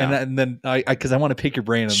remember, yeah. and then because I want to pick your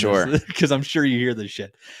brain on this, because I'm sure you hear this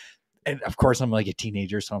shit. And of course, I'm like a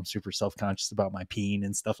teenager, so I'm super self-conscious about my peeing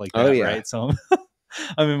and stuff like that, right? So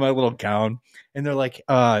I'm in my little gown, and they're like,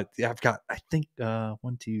 I've got, I think, 1,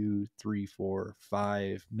 2, 3, 4,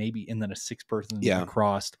 5, maybe, and then a 6th person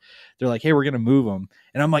crossed. They're like, "Hey, we're gonna move them,"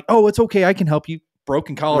 and I'm like, "Oh, it's okay, I can help you."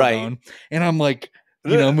 Broken collarbone, and I'm like,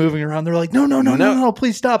 moving around. They're like, no,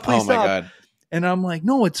 please stop, please stop. My God. And I'm like,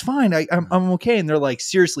 "No, it's fine, I'm okay." And they're like,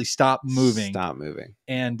 "Seriously, stop moving,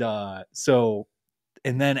 And so.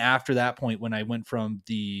 And then after that point, when I went from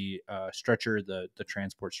the stretcher, the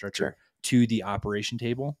transport stretcher, to the operation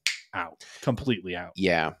table, completely out.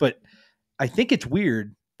 Yeah. But I think it's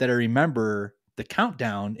weird that I remember the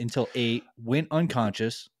countdown until 8, went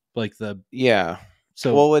unconscious, like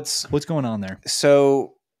So what's going on there?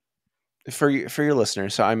 So for your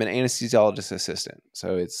listeners, so I'm an anesthesiologist assistant.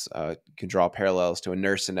 So it's you can draw parallels to a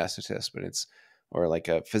nurse anesthetist, but or like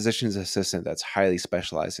a physician's assistant that's highly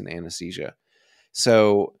specialized in anesthesia.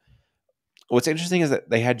 So what's interesting is that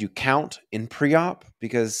they had you count in pre-op,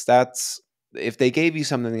 because if they gave you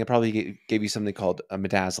something, they probably gave you something called a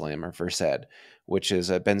midazolam or Versed, which is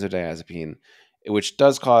a benzodiazepine, which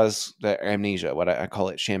does cause the amnesia, what I call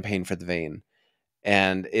it champagne for the vein.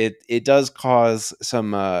 And it does cause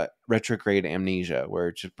some retrograde amnesia,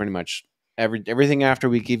 where just pretty much everything after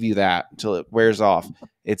we give you that until it wears off,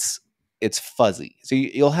 it's fuzzy. So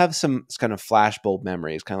you'll have some kind of flashbulb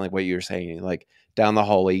memories, kind of like what you were saying, like down the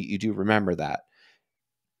hallway, you do remember that.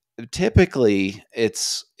 Typically,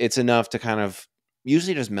 it's enough to kind of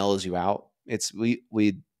usually just mellows you out.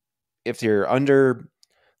 If you're under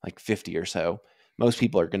like 50 or so, most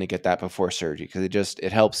people are going to get that before surgery, because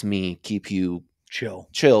it helps me keep you chill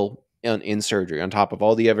in surgery, on top of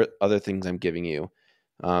all the other things I'm giving you.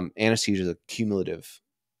 Anesthesia is a cumulative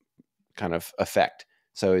kind of effect.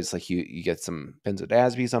 So it's like you get some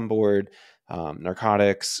benzodiazepines on board,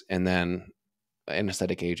 narcotics, and then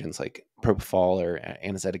anesthetic agents like propofol, or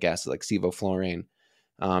anesthetic acid like sevoflurane.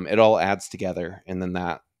 It all adds together, and then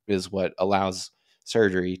that is what allows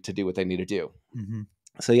surgery to do what they need to do. Mm-hmm.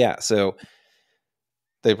 So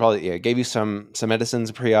they probably gave you some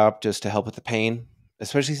medicines pre-op just to help with the pain,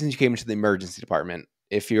 especially since you came into the emergency department.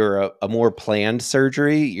 If you're a more planned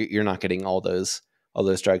surgery, you're not getting all those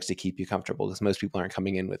drugs to keep you comfortable, because most people aren't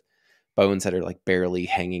coming in with bones that are like barely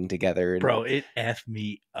hanging together. Bro, it effed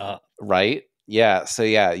me up. Right? Yeah. So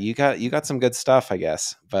yeah, you got some good stuff, I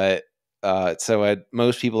guess. But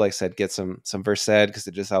most people, like I said, get some Versed, because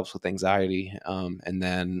it just helps with anxiety. And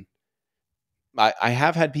then I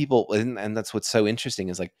have had people, and that's what's so interesting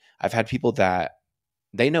is like I've had people that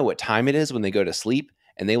they know what time it is when they go to sleep,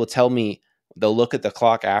 and they will tell me, they'll look at the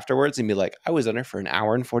clock afterwards and be like, I was under for an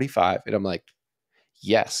hour and 45. And I'm like,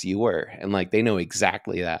 yes, you were. And like they know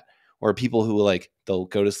exactly that. Or people who like they'll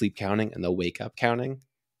go to sleep counting and they'll wake up counting.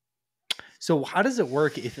 So how does it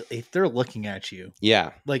work if they're looking at you?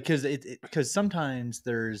 Yeah. Like, because sometimes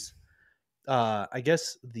there's, I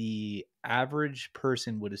guess the average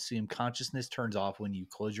person would assume consciousness turns off when you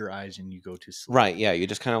close your eyes and you go to sleep. Right. Yeah. You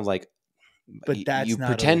just kind of like, But that's you not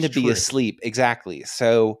pretend always to be true. asleep. Exactly.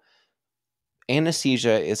 So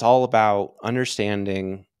anesthesia is all about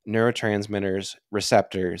understanding neurotransmitters,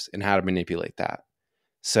 receptors, and how to manipulate that.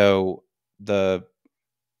 So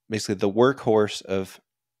basically the workhorse of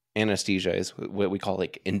anesthesia is what we call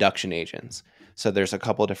like induction agents. So there's a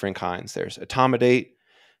couple different kinds. There's etomidate,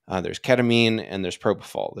 there's ketamine, and there's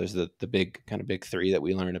propofol. There's the big three that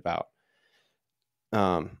we learn about.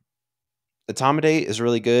 Etomidate is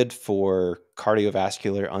really good for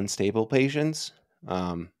cardiovascular unstable patients,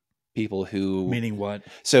 people who Meaning what?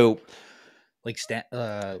 so Like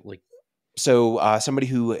somebody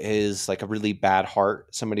who is like a really bad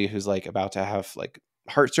heart, somebody who's like about to have like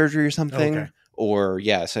heart surgery or something, Okay. or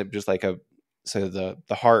yeah, so just like the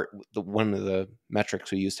heart, one of the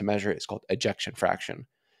metrics we use to measure it is called ejection fraction.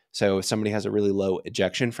 So if somebody has a really low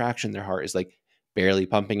ejection fraction, their heart is like barely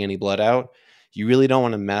pumping any blood out. You really don't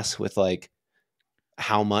want to mess with like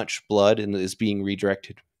how much blood is being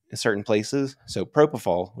redirected in certain places. So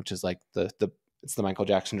propofol, which is like it's the Michael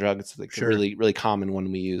Jackson drug. It's like a really, really common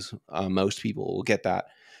one we use. Most people will get that.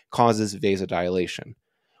 Causes vasodilation,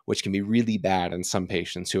 which can be really bad in some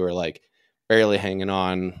patients who are like barely hanging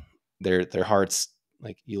on. Their hearts,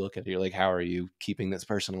 like you look at it, you're like, how are you keeping this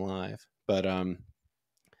person alive? But like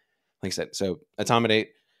I said, so etomidate,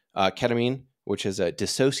 ketamine, which is a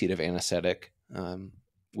dissociative anesthetic,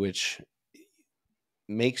 which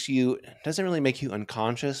doesn't really make you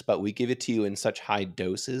unconscious, but we give it to you in such high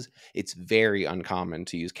doses. It's very uncommon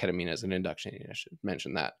to use ketamine as an induction. I should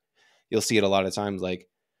mention that. You'll see it a lot of times, like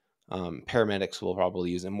paramedics will probably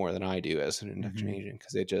use it more than I do as an induction agent,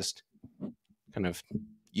 because it just kind of,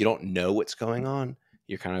 you don't know what's going on.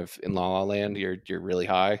 You're kind of in la la land. You're really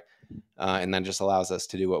high, and that just allows us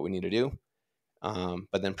to do what we need to do.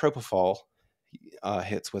 But then propofol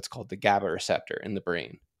hits what's called the GABA receptor in the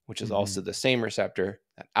brain, which is also the same receptor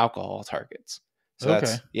that alcohol targets. So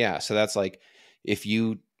so that's like, if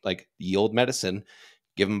you like the old medicine,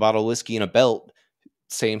 give them a bottle of whiskey and a belt,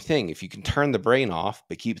 same thing. If you can turn the brain off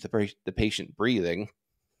but keep the patient breathing,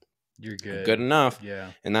 you're good. Good enough.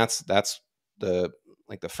 Yeah. And that's the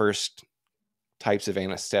first types of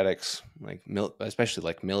anesthetics, like especially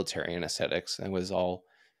like military anesthetics. That was all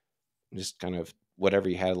just kind of whatever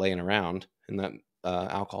you had laying around, and that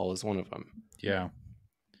alcohol is one of them. Yeah.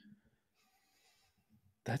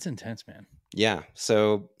 That's intense, man. Yeah.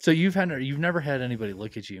 So you've never had anybody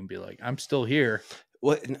look at you and be like, "I'm still here."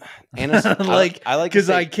 What? Like, I like because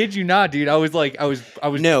I kid you not, dude. I was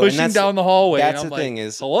no, pushing down the hallway. That's and I'm the like, thing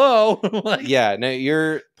is, hello. Like, yeah. No,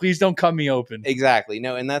 you're. Please don't cut me open. Exactly.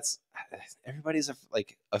 No, and that's, everybody's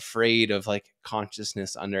like afraid of like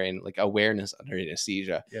consciousness under and like awareness under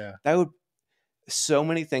anesthesia. Yeah. So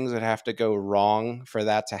many things would have to go wrong for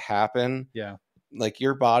that to happen. Yeah. Like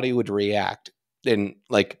your body would react, and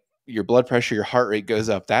like your blood pressure, your heart rate goes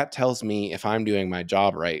up. That tells me if I'm doing my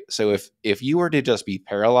job right. So if you were to just be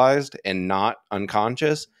paralyzed and not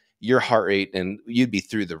unconscious, your heart rate, and you'd be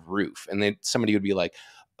through the roof. And then somebody would be like,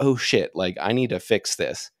 oh shit, like I need to fix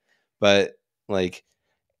this. But like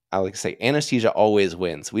I like to say, anesthesia always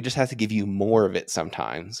wins. We just have to give you more of it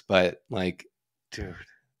sometimes. But like, dude,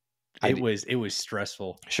 it was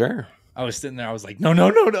stressful. Sure. I was sitting there. I was like, no.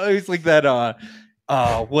 It's like that.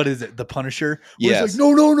 What is it? The Punisher? Yes.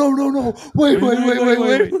 Like, no.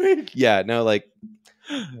 Wait. Yeah. No, like,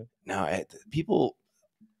 no, people,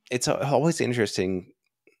 it's always interesting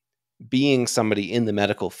being somebody in the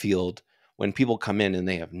medical field when people come in and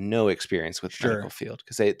they have no experience with the medical field,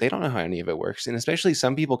 because they don't know how any of it works. And especially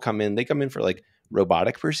some people come in for like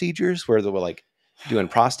robotic procedures where they're like doing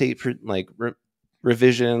prostate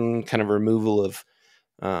revision, kind of removal of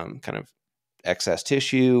kind of excess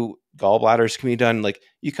tissue, gallbladders can be done. Like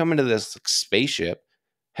you come into this spaceship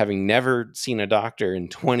having never seen a doctor in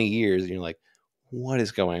 20 years, and you're like, what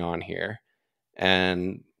is going on here?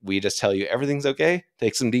 And we just tell you everything's okay.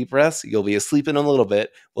 Take some deep breaths. You'll be asleep in a little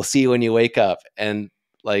bit. We'll see you when you wake up. And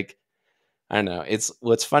like, I don't know. It's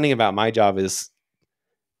what's funny about my job is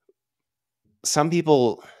some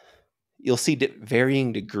people, you'll see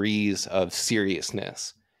varying degrees of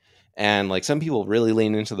seriousness. And like some people really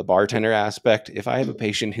lean into the bartender aspect. If I have a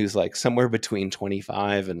patient who's like somewhere between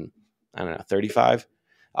 25 and I don't know 35,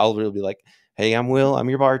 I'll really be like, "Hey, I'm Will. I'm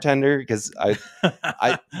your bartender." Because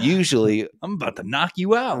I usually I'm about to knock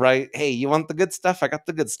you out. right. Hey, you want the good stuff? I got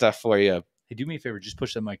the good stuff for you. Hey, do me a favor. Just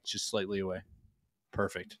push that mic just slightly away.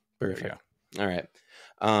 Perfect. Perfect. All right.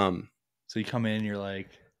 So you come in and you're like,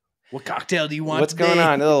 what cocktail do you want What's today? going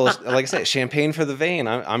on? Oh, like I said, champagne for the vein.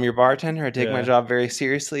 I'm your bartender. I take my Yeah. job very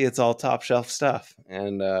seriously. It's all top shelf stuff.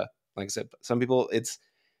 And like I said, some people, it's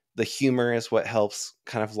the humor is what helps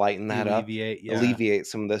kind of lighten that alleviate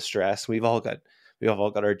some of the stress. We've all got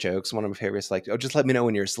our jokes. One of my favorites, like, oh, just let me know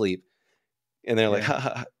when you're asleep. And they're like,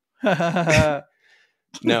 ha, ha, ha.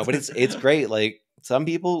 No, but it's great. Like some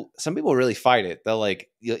people really fight it. They'll like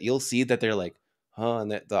you'll see that they're like, oh,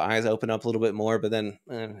 and the eyes open up a little bit more. But then,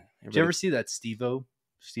 did you ever see that Steve-O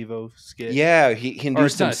skit? Yeah, he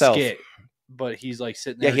induced himself. Not a skit, but he's like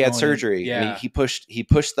sitting there. Yeah, he had surgery. And he pushed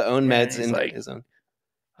the own meds into like, his own.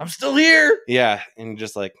 I'm still here. Yeah, and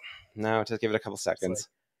just like, no, just give it a couple seconds.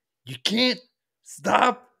 Like, you can't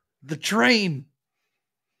stop the train.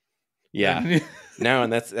 Yeah. No,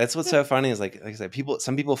 and that's what's so funny is like I said,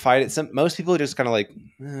 some people fight it. Most people just kind of like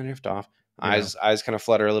drift off. Yeah. Eyes kind of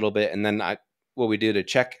flutter a little bit, and then what we do to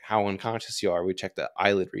check how unconscious you are, we check the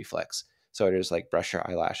eyelid reflex. So I just like brush your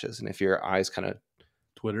eyelashes, and if your eyes kind of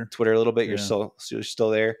twitter a little bit, you're still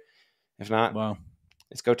there. If not, wow,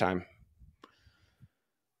 it's go time.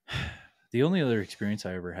 The only other experience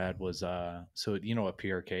I ever had was so you know what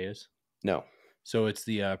PRK is? No. So it's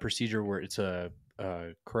the procedure where it's a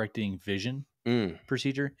correcting vision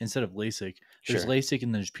procedure instead of LASIK. There's LASIK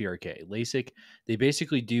and there's PRK. LASIK, they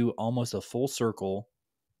basically do almost a full circle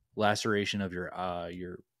laceration of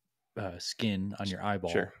your skin on your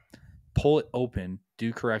eyeball. Sure. Pull it open,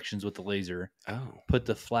 do corrections with the laser. Oh. Put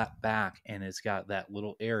the flap back, and it's got that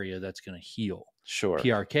little area that's going to heal. Sure.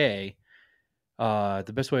 PRK.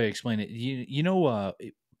 The best way to explain it, you know,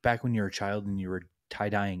 back when you were a child and you were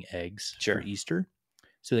tie-dyeing eggs for Easter,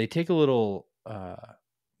 so they take a little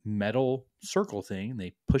metal circle thing,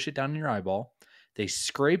 they push it down in your eyeball, they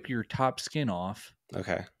scrape your top skin off,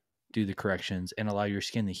 do the corrections, and allow your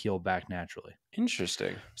skin to heal back naturally.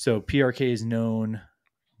 Interesting. So PRK is known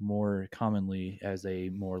more commonly as a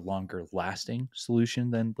more longer lasting solution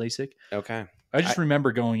than LASIK. Okay. I just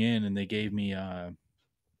remember going in and they gave me I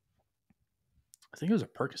think it was a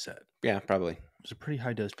Percocet. Yeah, probably. It was a pretty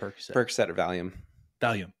high dose Percocet. Percocet or Valium.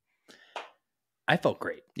 Valium. I felt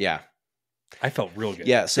great. Yeah. I felt real good.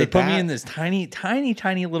 Yeah. So they put me in this tiny, tiny,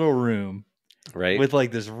 tiny little room. Right. With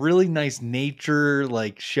like this really nice nature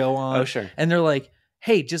like show on. Oh, sure. And they're like,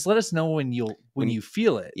 hey, just let us know when you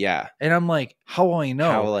feel it. Yeah. And I'm like, how will I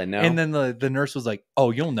know? How will I know? And then the nurse was like,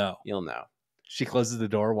 oh, you'll know. You'll know. She closes the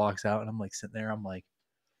door, walks out, and I'm like sitting there. I'm like,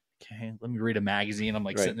 okay, let me read a magazine. I'm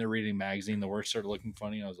like sitting there reading a magazine. The words started looking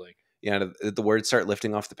funny. I was like, yeah, did the words start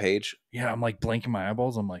lifting off the page? Yeah, I'm like blinking my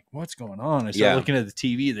eyeballs. I'm like, what's going on? I start looking at the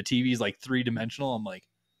TV. The TV is like 3-dimensional. I'm like,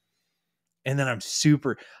 and then I'm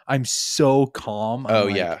so calm. I'm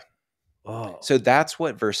like, oh. So that's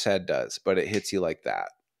what Versed does, but it hits you like that.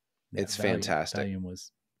 Yeah, it's fantastic. Valium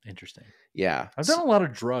was interesting. Yeah. I've done a lot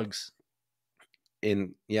of drugs.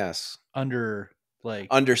 Under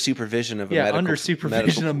supervision of a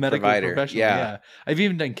medical professional. Yeah. I've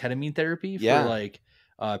even done ketamine therapy for like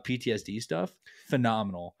PTSD stuff.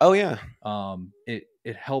 Phenomenal. Oh yeah.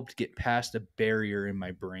 It helped get past a barrier in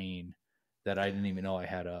my brain that I didn't even know I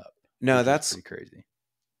had up. No, that's pretty crazy.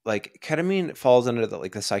 Like ketamine falls under the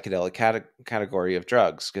psychedelic category of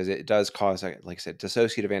drugs because it does cause, like I said,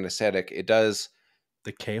 dissociative anesthetic. It does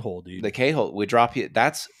the K-hole, dude. The K-hole. We drop you.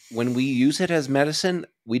 That's when we use it as medicine.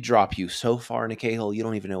 We drop you so far in a K-hole you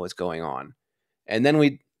don't even know what's going on, and then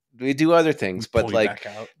we do other things. But like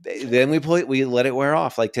then we let it wear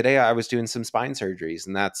off. Like today, I was doing some spine surgeries,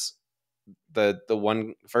 and that's the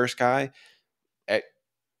one first guy.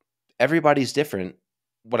 Everybody's different.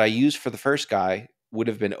 What I used for the first guy would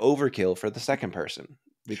have been overkill for the second person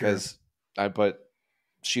because but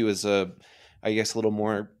she was I guess a little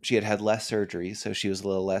more, she had less surgery. So she was a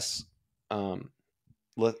little less,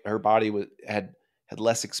 her body had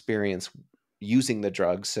less experience using the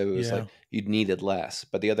drugs. So it was like, you'd needed less,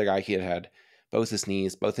 but the other guy, he had both his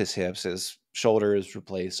knees, both his hips, his shoulders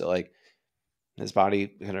replaced. So like his body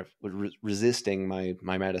kind of resisting my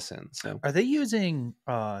medicine. So are they using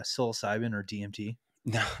psilocybin or DMT?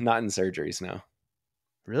 No, not in surgeries. No.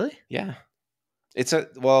 Really? Yeah. It's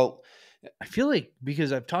I feel like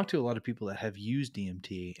because I've talked to a lot of people that have used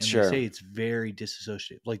DMT and they say it's very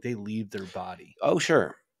disassociative. Like they leave their body. Oh,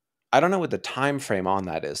 sure. I don't know what the time frame on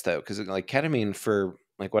that is though, because like ketamine for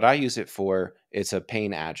like what I use it for, it's a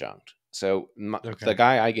pain adjunct. So Okay. the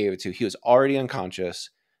guy I gave it to, he was already unconscious.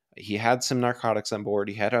 He had some narcotics on board.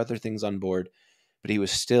 He had other things on board, but he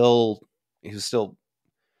was still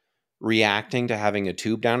reacting to having a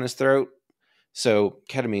tube down his throat. So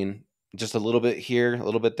ketamine, just a little bit here, a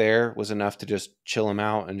little bit there, was enough to just chill him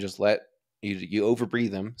out and just let you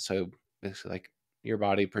overbreathe him. So basically, like your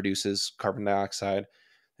body produces carbon dioxide.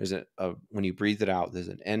 There's when you breathe it out, there's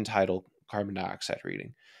an end tidal carbon dioxide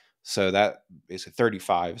reading. So that basically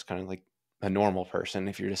 35 is kind of like a normal person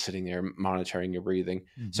if you're just sitting there monitoring your breathing.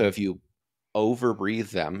 So if you overbreathe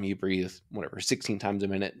them, you breathe whatever 16 times a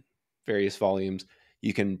minute, various volumes,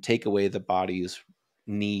 you can take away the body's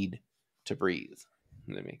need to breathe.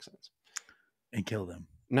 That makes sense. And kill them.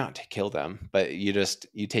 Not to kill them, but you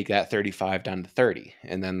take that 35 down to 30,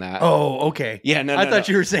 and then that. Oh, okay. Yeah, no, I thought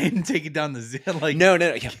you were saying take it down to like no,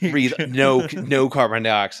 yeah, breathe no carbon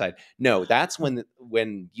dioxide. No, that's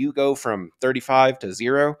when you go from 35 to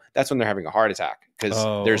 0. That's when they're having a heart attack because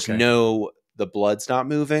there's the blood's not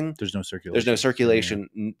moving. There's no circulation. There's no circulation.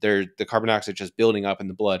 Yeah. The carbon dioxide just building up in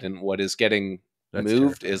the blood, and what is getting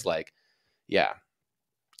moved terrifying. Is like, yeah.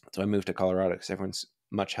 So I moved to Colorado because everyone's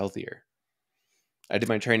much healthier. I did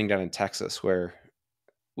my training down in Texas where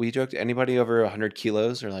we joked anybody over 100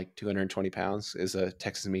 kilos or like 220 pounds is a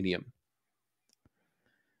Texas medium.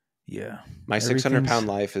 Yeah. My 600-pound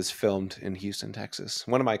life is filmed in Houston, Texas.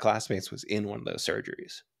 One of my classmates was in one of those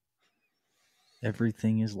surgeries.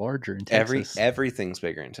 Everything is larger in Texas. Everything's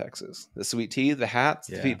bigger in Texas. The sweet tea, the hats,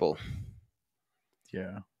 the people.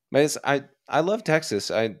 Yeah. But I love Texas.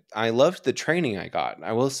 I loved the training I got.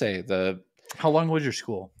 I will say How long was your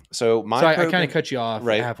school? So I kind of cut you off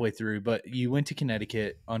halfway through, but you went to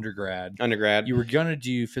Connecticut undergrad. You were going to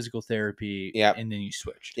do physical therapy, and then you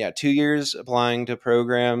switched. Yeah, 2 years applying to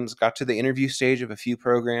programs, got to the interview stage of a few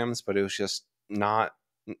programs, but it was just not,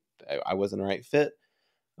 I wasn't the right fit.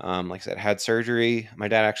 Like I said, had surgery. My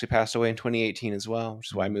dad actually passed away in 2018 as well, which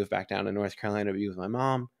is why I moved back down to North Carolina to be with my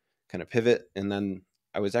mom, kind of pivot. And then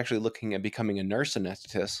I was actually looking at becoming a nurse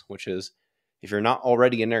anesthetist, which is, if you're not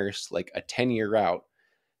already a nurse, like a 10-year route.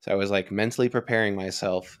 So I was like mentally preparing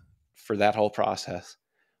myself for that whole process.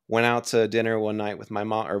 Went out to dinner one night with my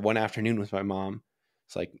mom, or one afternoon with my mom.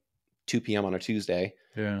 It's like 2 p.m. on a Tuesday.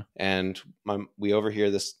 Yeah. And we overhear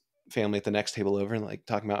this family at the next table over and like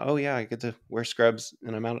talking about, oh yeah, I get to wear scrubs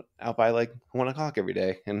and I'm out by like 1 o'clock every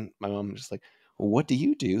day. And my mom was just like, well, what do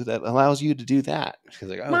you do that allows you to do that? She's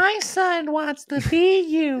like, oh, my son wants to be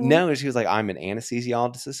you. No, she was like, I'm an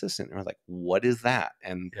anesthesiologist assistant. And I was like, what is that?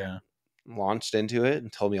 And launched into it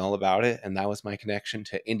and told me all about it. And that was my connection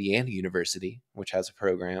to Indiana University, which has a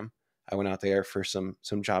program. I went out there for some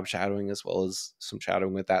job shadowing, as well as some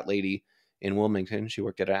shadowing with that lady in Wilmington. She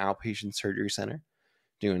worked at an outpatient surgery center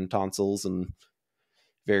doing tonsils and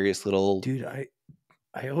various little... Dude,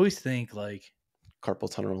 I always think like carpal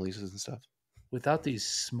tunnel releases and stuff. Without these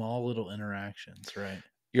small little interactions, right?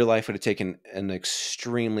 Your life would have taken an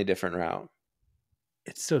extremely different route.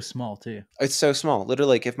 It's so small too. It's so small.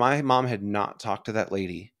 Literally, like if my mom had not talked to that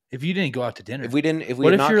lady, if you didn't go out to dinner, if we what had if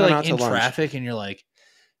not you're gone like out to in lunch, traffic and you're like,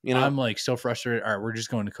 I'm like so frustrated. All right, we're just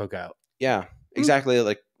going to cook out. Yeah, exactly.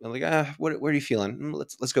 Like where are you feeling?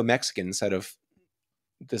 Let's go Mexican instead of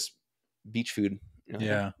this beach food.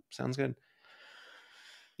 Yeah, sounds good.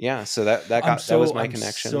 Yeah, so that was my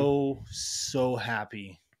connection. So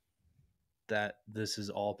happy that this is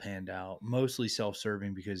all panned out. Mostly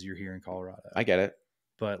self-serving because you're here in Colorado. I get it.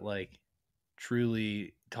 But like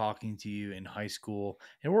truly talking to you in high school,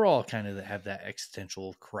 and we're all kind of have that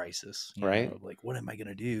existential crisis, right? Like, what am I going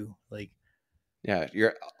to do? Like, yeah,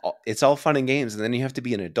 it's all fun and games. And then you have to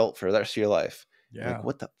be an adult for the rest of your life. Yeah. Like,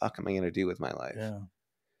 what the fuck am I going to do with my life? Yeah.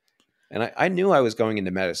 And I knew I was going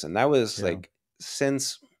into medicine. That was like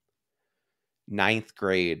since 9th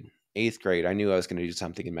grade, 8th grade, I knew I was going to do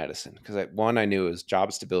something in medicine. Because I knew it was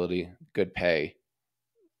job stability, good pay,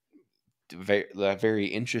 a very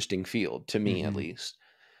interesting field to me, at least.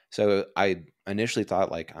 So I initially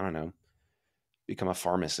thought like, I don't know, become a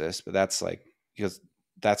pharmacist, but that's like, because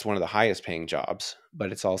that's one of the highest paying jobs,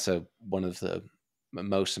 but it's also one of the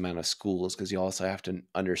most amount of schools because you also have to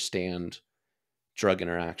understand drug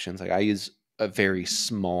interactions. Like I use a very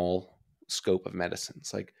small scope of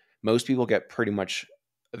medicines. Like most people get pretty much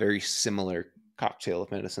a very similar cocktail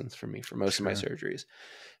of medicines from me for most of my surgeries,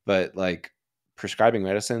 but like prescribing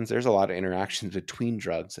medicines, there's a lot of interactions between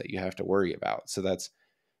drugs that you have to worry about. So that's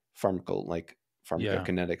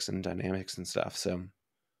pharmacokinetics and dynamics and stuff. So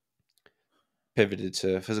pivoted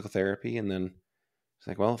to physical therapy, and then it's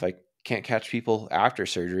like, well, if I can't catch people after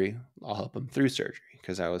surgery, I'll help them through surgery,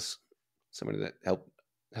 because I was somebody that helped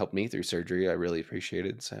helped me through surgery, I really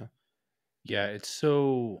appreciated. So Yeah, it's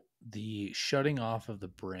so the shutting off of the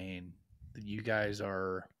brain. You guys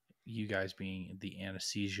are you guys being the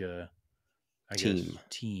anesthesia, I team, guess,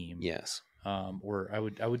 team, yes, or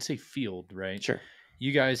I would say field, right? sure,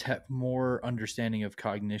 You guys have more understanding of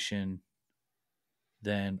cognition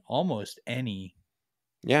than almost any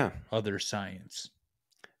yeah. other science.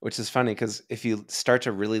 Which is funny because if you start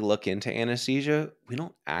to really look into anesthesia, we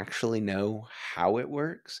don't actually know how it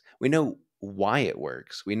works. We know why it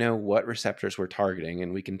works. We know what receptors we're targeting,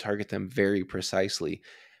 and we can target them very precisely,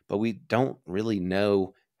 but we don't really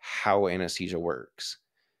know how anesthesia works.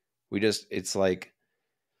 It's like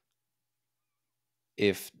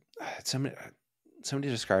if somebody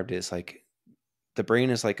described it as like the brain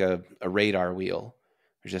is like a radar wheel,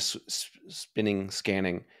 just spinning,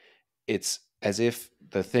 scanning. It's as if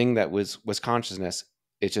the thing that was consciousness,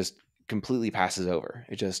 it just completely passes over.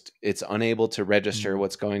 It's unable to register Mm.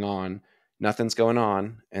 what's going on. Nothing's going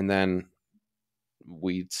on, and then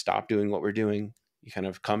we stop doing what we're doing. You kind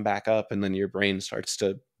of come back up, and then your brain starts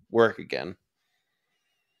to work again.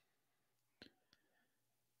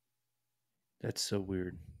 That's so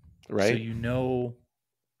weird. So Right? you know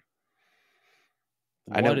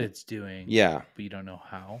I what know. it's doing, Yeah, but you don't know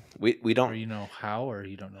how, we or don't. you know how, or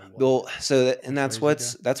you don't know what. Well, and Which way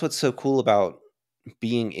does it go? that's what's so cool about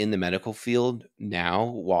being in the medical field now,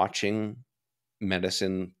 watching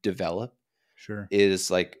medicine develop Sure.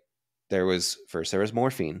 is like there was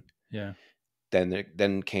morphine, Yeah.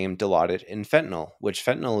 then came Dilaudid and fentanyl, which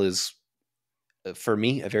fentanyl is for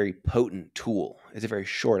me a very potent tool. It's a very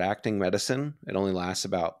short acting medicine. It only lasts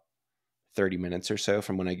about 30 minutes or so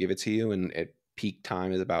from when I give it to you, and at peak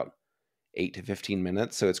time is about 8 to 15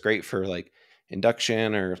 minutes. So it's great for like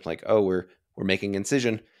induction or like, oh, we're making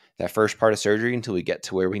incision. That first part of surgery until we get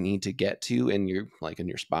to where we need to get to in your like in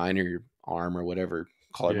your spine or your arm or whatever,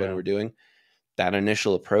 call it what Yeah. we're doing. That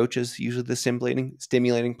initial approach is usually the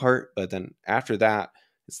stimulating part, but then after that,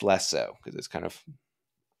 it's less so because it's kind of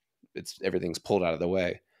it's everything's pulled out of the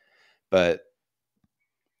way. But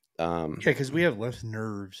Yeah, because we have less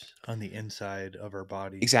nerves on the inside of our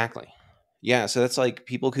bodies. exactly. Yeah, so that's like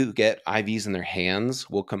people who get IVs in their hands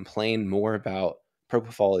will complain more about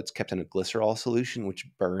propofol. It's kept in a glycerol solution, which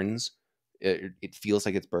burns. It feels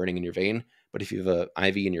like it's burning in your vein. But if you have an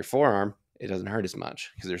IV in your forearm, it doesn't hurt as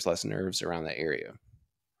much because there's less nerves around that area.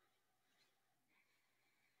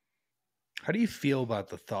 How do you feel about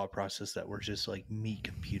the thought process that we're just like meat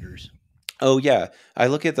computers? Oh yeah, I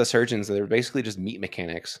look at the surgeons; they're basically just meat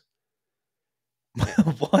mechanics.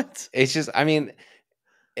 What? It's just, I mean,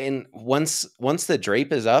 and once the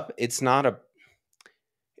drape is up, it's not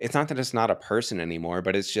that it's not a person anymore,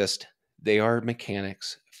 but it's just they are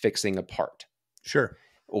mechanics fixing a part Sure.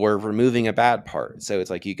 or removing a bad part. So it's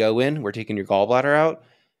like you go in, we're taking your gallbladder out.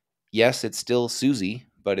 Yes, it's still Susie,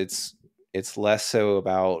 but it's less so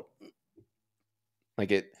about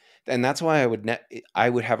like it. And that's why I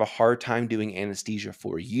would have a hard time doing anesthesia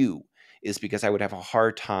for you, is because I would have a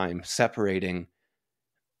hard time separating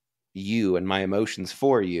you and my emotions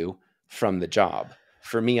for you from the job.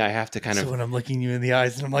 For me, I have to kind So of, when I'm looking you in the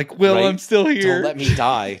eyes and I'm like, Will, I'm right? still Don't here. let me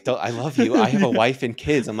die. I love you. I have a wife and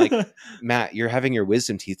kids. I'm like, Matt, you're having your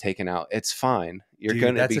wisdom teeth taken out. It's fine. You're Dude,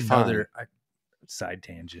 going to that's be fine. another side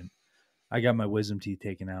tangent. I got my wisdom teeth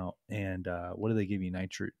taken out, and what do they give you?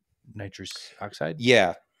 Nitrous oxide.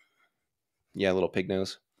 Yeah. Yeah. Little pig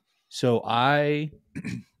nose. So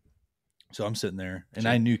I'm sitting there, and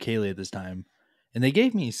Sure. I knew Kaylee at this time, and they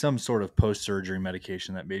gave me some sort of post surgery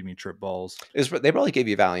medication that made me trip balls. They probably gave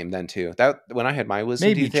you Valium then too. That when I had my wisdom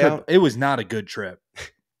Made me teeth trip. out, It was not a good trip.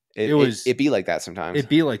 it be like that sometimes. It'd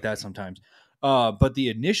be like that sometimes. But the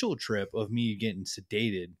initial trip of me getting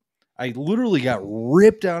sedated, I literally got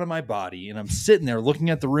ripped out of my body, and I'm sitting there looking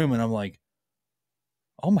at the room, and I'm like,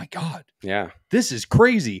 oh my God, Yeah. this is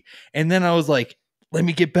crazy. And then I was like, let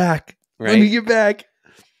me get back. Right. Let me get back.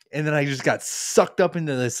 And then I just got sucked up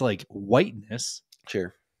into this like whiteness.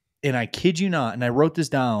 Sure. And I kid you not, and I wrote this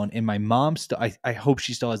down, and my mom I hope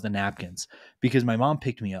she still has the napkins because my mom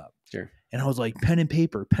picked me up. Sure. And I was like, pen and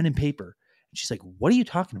paper, pen and paper. And she's like, what are you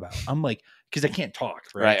talking about? I'm like, because I can't talk,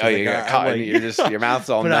 right? Right. Oh, you got caught. Like, You're just your mouth's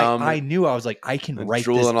all but numb. I knew I was like, I can write this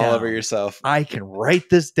drooling down. all over yourself. I can write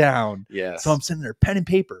this down. Yes. So I'm sitting there, pen and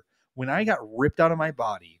paper. When I got ripped out of my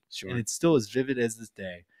body, Sure. and it's still as vivid as this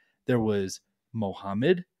day, there was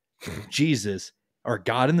Mohammed, Jesus, or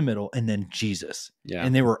God in the middle, and then Jesus. Yeah.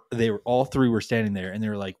 And they were all three were standing there, and they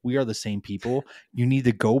were like, we are the same people. You need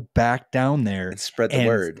to go back down there and spread the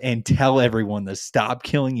word and tell everyone to stop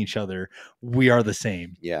killing each other. We are the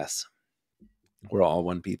same. Yes. We're all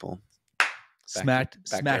one people. Smacked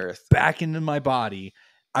to Earth. back into my body.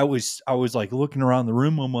 I was like looking around the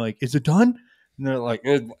room. I'm like, is it done? And they're like,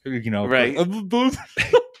 Right. and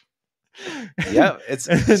Yeah, it's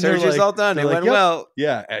they're surgery's like, all done. It went yep, well.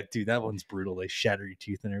 yeah, dude, that one's brutal. They shatter your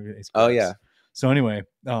teeth and everything. It's Oh gross. yeah. So anyway,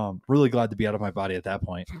 really glad to be out of my body at that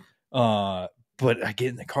point. But I get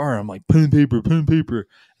in the car, I'm like, pen and paper,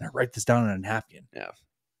 and I write this down on a napkin. Yeah.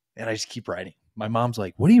 And I just keep writing. My mom's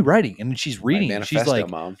like, "What are you writing?" And then she's reading. My And she's manifesto, like,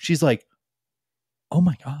 Mom. "Oh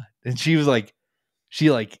my god!" And she was like, she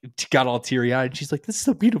got all teary eyed. She's like, "This is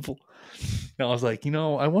so beautiful." And I was like,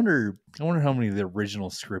 I wonder how many of the original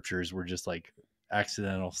scriptures were just like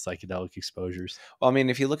accidental psychedelic exposures. Well, I mean,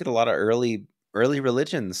 if you look at a lot of early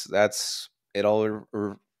religions, it all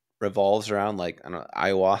revolves around like, I don't know,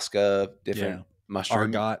 ayahuasca, different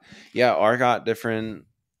mushroom, Argot. Yeah, argot, different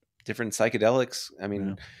psychedelics. I Yeah.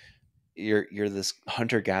 mean, you're this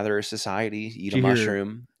hunter gatherer society. Eat Did a you hear-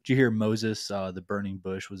 mushroom. Did you hear Moses? The burning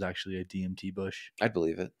bush was actually a DMT bush. I'd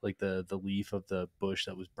believe it. Like the leaf of the bush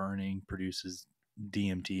that was burning produces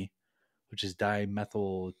DMT, which is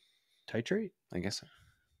dimethyl titrate. I guess so.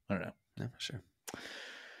 I don't know. Yeah, sure.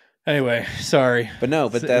 Anyway, sorry, But no,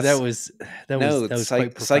 but that was quite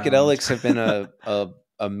profound. Psychedelics have been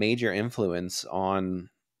a major influence on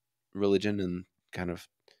religion and kind of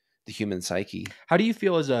the human psyche. How do you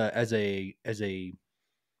feel as a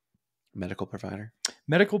Medical provider?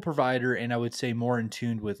 Medical provider, and I would say more in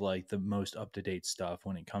tune with like the most up to date stuff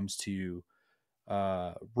when it comes to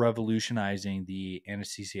revolutionizing the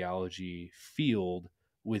anesthesiology field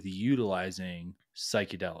with utilizing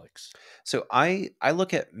psychedelics? So I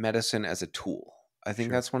look at medicine as a tool. I think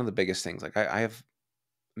Sure. that's one of the biggest things. Like I have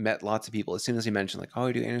met lots of people, as soon as you mention like, oh,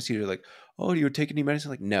 I do anesthesia, like, oh, do you take any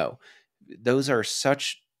medicine? Like, no. Those are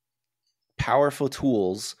such powerful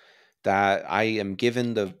tools that I am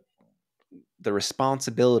given the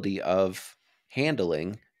responsibility of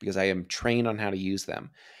handling because I am trained on how to use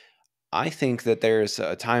them. I think that there's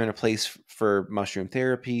a time and a place for mushroom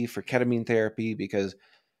therapy, for ketamine therapy, because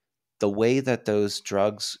the way that those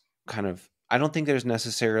drugs I don't think there's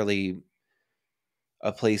necessarily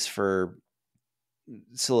a place for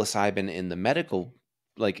psilocybin in the medical,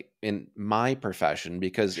 like in my profession,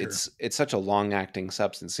 because Sure. it's such a long acting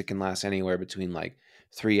substance. It can last anywhere between like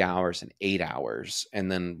 3 hours and 8 hours,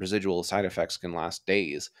 and then residual side effects can last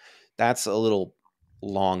days. That's a little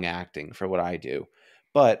long acting for what I do.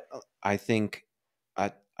 But I think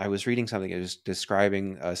I was reading something. It was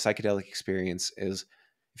describing a psychedelic experience is,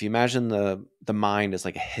 if you imagine the mind as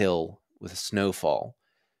like a hill with a snowfall,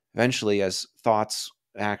 eventually as thoughts,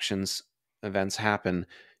 actions, events happen,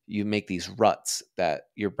 you make these ruts that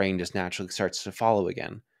your brain just naturally starts to follow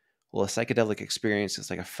again. Well, a psychedelic experience is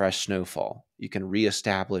like a fresh snowfall. You can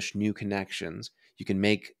reestablish new connections. You can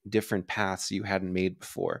make different paths you hadn't made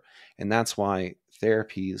before. And that's why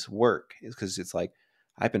therapies work, is because it's like,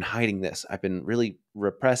 I've been hiding this. I've been really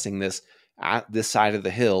repressing this at this side of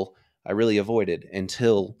the hill. I really avoided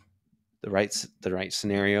until the right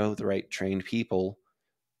scenario, the right trained people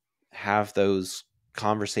have those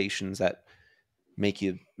conversations that make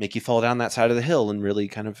you fall down that side of the hill and really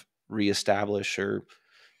kind of reestablish or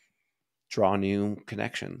draw new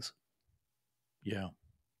connections. Yeah.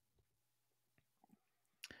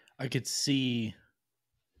 I could see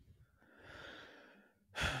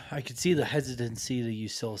the hesitancy to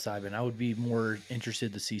use psilocybin. I would be more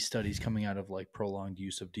interested to see studies coming out of like prolonged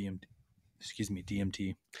use of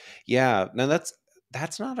DMT. Yeah, no,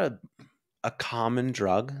 that's not a common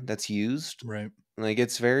drug that's used. Right. Like,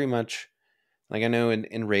 it's very much like, I know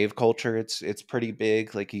in rave culture, it's pretty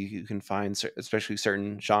big. Like you can find, especially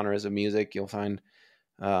certain genres of music, you'll find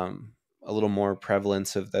a little more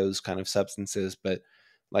prevalence of those kind of substances. But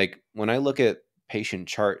like when I look at patient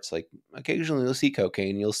charts, like occasionally you'll see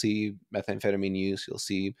cocaine, you'll see methamphetamine use, you'll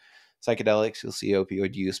see psychedelics, you'll see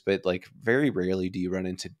opioid use, but like very rarely do you run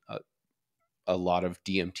into a lot of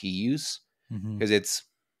DMT use, because it's,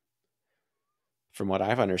 from what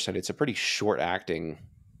I've understood, it's a pretty short acting.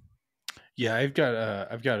 Yeah, I've got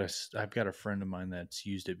a friend of mine that's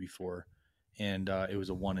used it before, and it was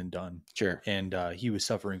a one and done. Sure. And he was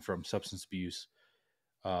suffering from substance abuse.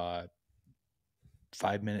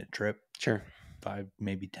 5-minute trip. Sure. 5,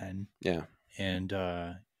 maybe 10. Yeah. And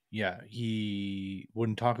yeah, he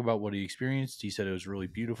wouldn't talk about what he experienced. He said it was really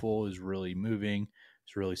beautiful, it was really moving, it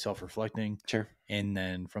was really self-reflecting. Sure. And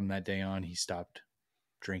then from that day on, he stopped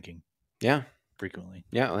drinking. Yeah. Frequently.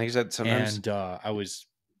 Yeah, like I said, sometimes. And I was,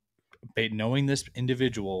 knowing this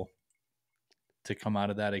individual to come out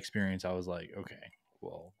of that experience, I was like, okay,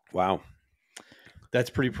 well, wow, that's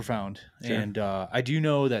pretty profound. Sure. And I do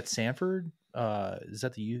know that Sanford, is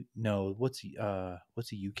that the what's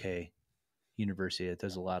the UK university that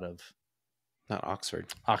does a lot of Not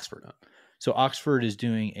Oxford. Oxford. So Oxford is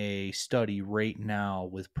doing a study right now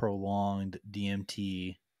with prolonged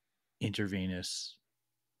DMT intravenous.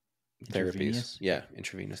 Therapies. Yeah,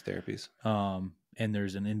 intravenous therapies. And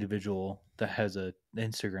there's an individual that has a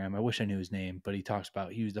Instagram. I wish I knew his name, but he talks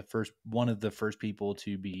about he was one of the first people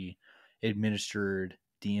to be administered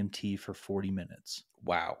DMT for 40 minutes.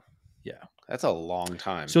 Wow. Yeah. That's a long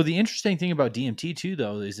time. So the interesting thing about DMT too,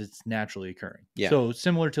 though, is it's naturally occurring. Yeah. So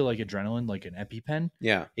similar to like adrenaline, like an EpiPen.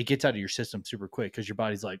 Yeah. It gets out of your system super quick because your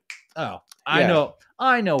body's like, oh, I know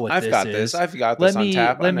what I've this got is. this. I've got this on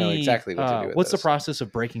tap. I know exactly what to do with what's this. the process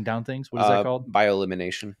of breaking down things? What is that called?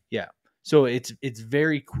 Bioelimination. Yeah. So it's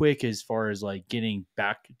very quick as far as like getting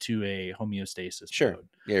back to a homeostasis Sure. mode.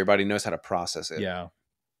 Yeah, your body knows how to process it. Yeah.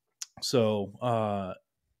 So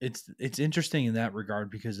it's interesting in that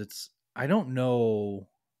regard because I don't know.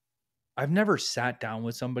 I've never sat down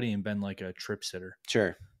with somebody and been like a trip sitter.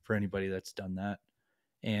 Sure. For anybody that's done that.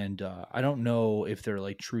 And I don't know if they're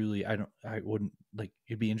like truly, I wouldn't like,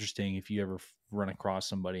 it'd be interesting if you ever run across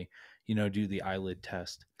somebody, do the eyelid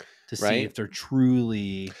test to see if they're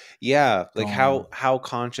truly. Yeah. Like how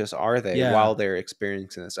conscious are they while they're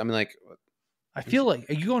experiencing this? I mean, like, I feel like,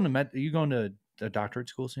 are you going to a doctorate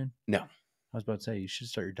school soon? No. I was about to say, you should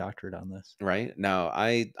start your doctorate on this. Right. No,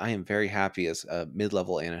 I am very happy as a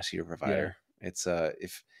mid-level anesthesia provider. Yeah. It's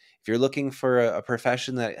if you're looking for a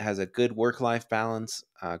profession that has a good work-life balance,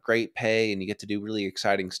 great pay, and you get to do really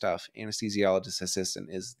exciting stuff, anesthesiologist assistant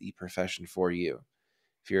is the profession for you.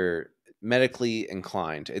 If you're medically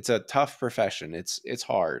inclined, it's a tough profession. It's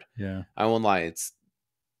hard. Yeah. I won't lie. It's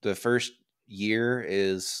the first year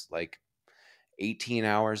is like 18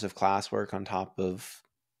 hours of classwork on top of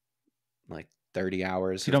like 30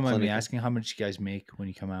 hours. If you don't mind me asking, how much you guys make when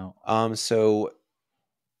you come out? So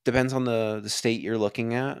depends on the state you're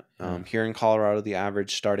looking at. Here in Colorado, the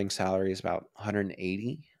average starting salary is about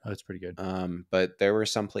 180. Oh, that's pretty good. But there were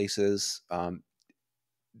some places.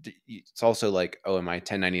 It's also like, oh, am I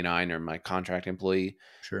 1099 or my contract employee?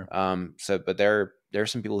 Sure. But there are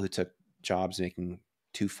some people who took jobs making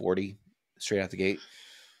 240 straight out the gate.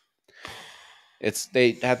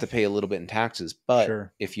 They have to pay a little bit in taxes, but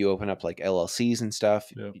if you open up like LLCs and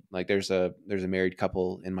stuff, like there's a married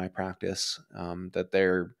couple in my practice that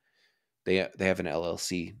they have an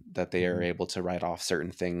LLC that they are able to write off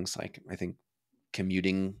certain things, like I think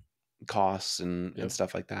commuting costs and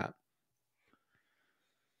stuff like that.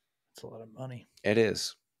 It's a lot of money. It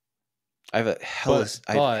is. I have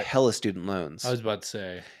hella student loans. I was about to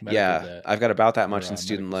say, I've got about that much in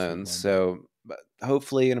student loans. So. But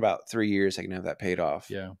hopefully in about 3 years, I can have that paid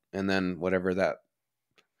off. Yeah. And then whatever that,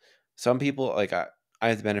 some people like I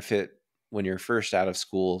have the benefit when you're first out of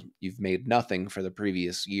school, you've made nothing for the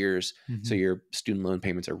previous years. Mm-hmm. So your student loan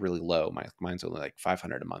payments are really low. Mine's only like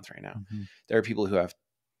 $500 a month right now. Mm-hmm. There are people who have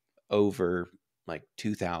over like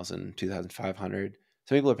 $2,000, $2,500.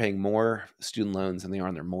 Some people are paying more student loans than they are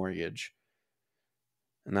on their mortgage.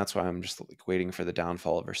 And that's why I'm just like waiting for the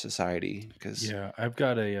downfall of our society. Because I've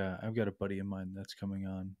got a buddy of mine that's coming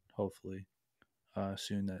on hopefully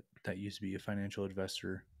soon. That used to be a financial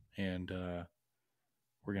investor, and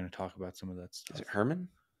we're going to talk about some of that stuff. Is it Herman?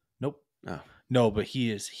 Nope. Oh. No, but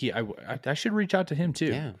he is. I should reach out to him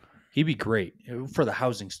too. Yeah, he'd be great for the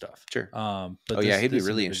housing stuff. Sure. But he'd be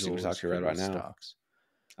really interesting to talk to right about now. Stocks.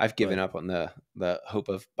 I've given up on the hope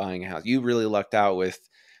of buying a house. You really lucked out with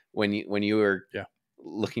when you were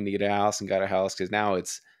looking to get a house and got a house, because now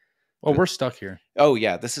we're stuck here. Oh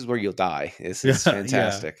yeah, this is where you'll die. This is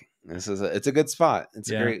fantastic. It's a good spot. It's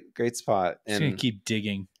a great spot. I'm just gonna keep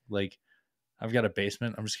digging. Like I've got a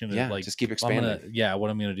basement. I'm just gonna just keep expanding. What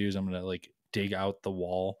I'm gonna do is I'm gonna like dig out the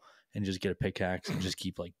wall and just get a pickaxe and just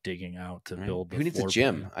keep like digging out to build. Who needs a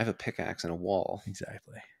gym? I have a pickaxe and a wall.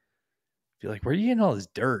 Exactly. Be like, where are you getting all this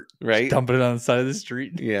dirt? Right, just dumping it on the side of the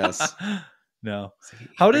street. Yes. No.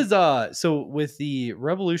 How does so with the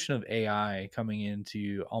revolution of AI coming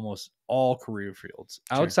into almost all career fields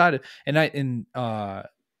outside of, and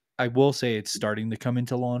I will say it's starting to come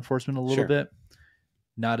into law enforcement a little bit,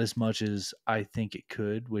 not as much as I think it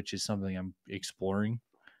could, which is something I'm exploring.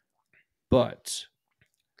 But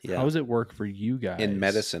how does it work for you guys in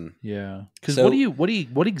medicine? Yeah, because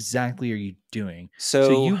what exactly are you doing?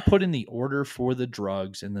 So you put in the order for the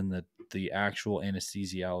drugs, and then the actual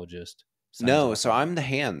anesthesiologist. No, so I'm the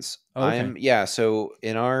hands. Oh, okay. So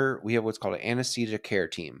we have what's called an anesthesia care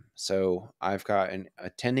team. So I've got an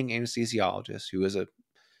attending anesthesiologist who is a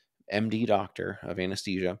MD doctor of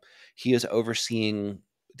anesthesia. He is overseeing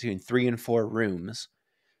between 3 and 4 rooms.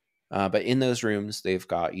 But in those rooms, they've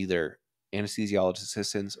got either anesthesiologist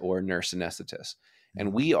assistants or nurse anesthetists.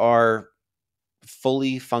 And we are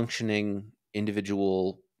fully functioning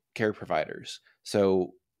individual care providers.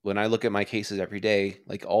 So when I look at my cases every day,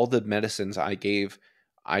 like all the medicines I gave,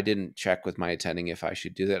 I didn't check with my attending if I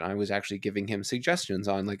should do that. I was actually giving him suggestions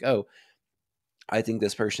on like, oh, I think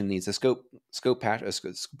this person needs a scope patch, a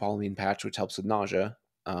scopolamine patch, which helps with nausea.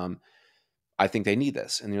 Um, I think they need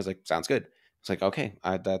this. And he was like, sounds good. It's like, okay,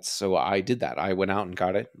 so I did that. I went out and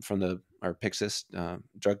got it from our Pyxis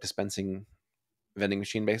drug dispensing vending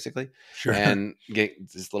machine, basically, Sure. and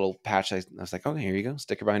get this little patch. I was like, okay, here you go,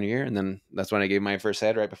 stick it behind your ear. And then that's when I gave my first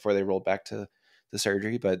head right before they rolled back to the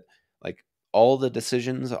surgery. But like all the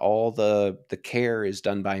decisions, all the care is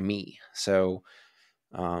done by me. So,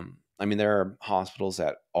 I mean, there are hospitals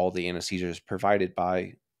that all the anesthesia is provided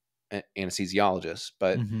by anesthesiologists,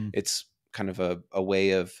 but Hmm. it's kind of a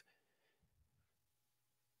way of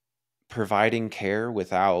providing care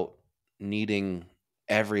without needing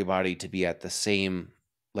everybody to be at the same,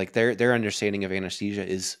 like their understanding of anesthesia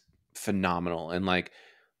is phenomenal. And like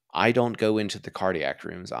I don't go into the cardiac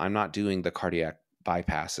rooms. I'm not doing the cardiac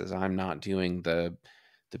bypasses. I'm not doing the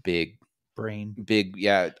Brain.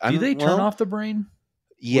 yeah. Do I'm they turn well, off the brain when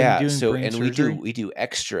yeah. doing So brain and surgery? we do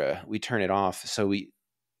extra. We turn it off. So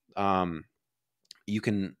um you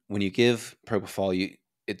can, when you give propofol,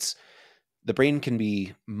 it's the brain can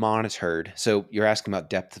be monitored. So you're asking about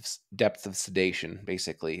depth of sedation,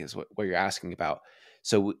 basically, is what you're asking about.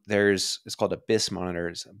 So it's called a BIS monitor,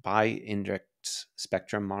 it's a bi-index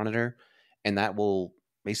spectrum monitor, and that will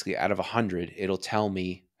basically, out of 100, it'll tell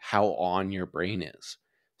me how on your brain is.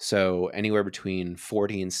 So anywhere between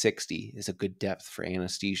 40 and 60 is a good depth for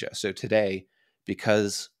anesthesia. So today,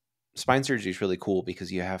 because spine surgery is really cool because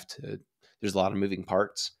there's a lot of moving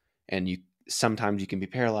parts, and sometimes you can be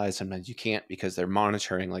paralyzed, sometimes you can't, because they're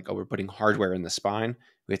monitoring, like, oh, we're putting hardware in the spine.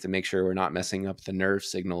 We have to make sure we're not messing up the nerve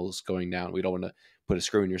signals going down. We don't want to put a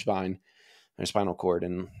screw in your spine or spinal cord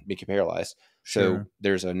and make you paralyzed. So Sure.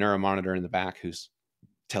 there's a neuromonitor in the back who's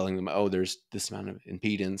telling them, oh, there's this amount of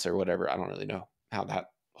impedance or whatever. I don't really know how that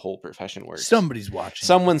whole profession works. Somebody's watching.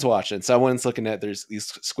 Someone's watching. Someone's looking at, there's these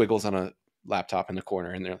squiggles on a laptop in the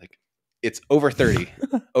corner, and they're like, it's over 30,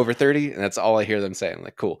 over 30. And that's all I hear them say. I'm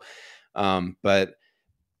like, cool. But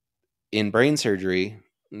in brain surgery,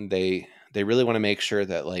 they really want to make sure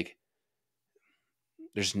that like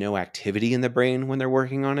there's no activity in the brain when they're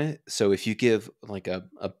working on it. So if you give like a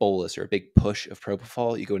bolus or a big push of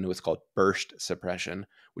propofol, you go into what's called burst suppression,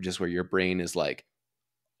 which is where your brain is like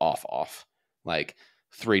off, like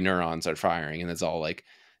 3 neurons are firing, and it's all like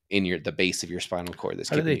in the base of your spinal cord that's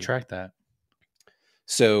How do keeping they you. track that?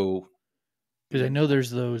 So Because I know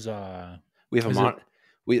there's those. we have Is it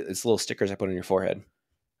it's little stickers I put on your forehead.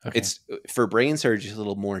 okay? It's for brain surgery, it's a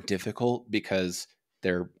little more difficult because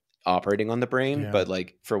they're operating on the brain. Yeah, But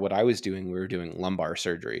like for what I was doing, we were doing lumbar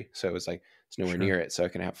surgery, so it was like it's nowhere sure. near it, so I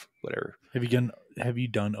can have whatever. Have you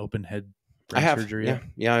done open head I brain have, surgery yeah, yet?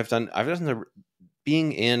 yeah. I've done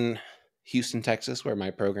being in Houston, Texas, where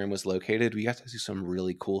my program was located. We got to do some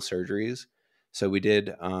really cool surgeries. So we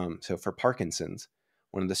did so for Parkinson's,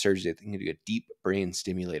 one of the surgeries, I think you do a deep brain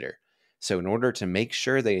stimulator. So in order to make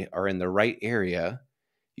sure they are in the right area,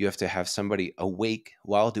 you have to have somebody awake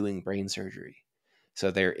while doing brain surgery.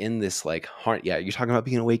 So they're in this like yeah, you're talking about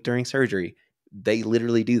being awake during surgery. They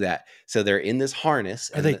literally do that. So they're in this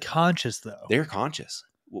harness, Are they conscious though? they're conscious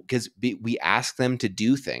because we ask them to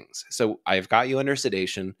do things. So I've got you under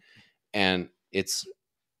sedation, and it's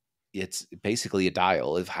basically a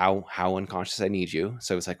dial of how unconscious I need you.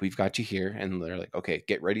 So it's like, we've got you here, and they're like, okay,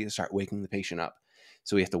 get ready to start waking the patient up.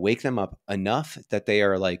 So we have to wake them up enough that they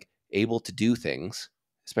are like able to do things,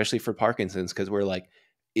 especially for Parkinson's, because we're like,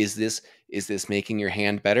 is this making your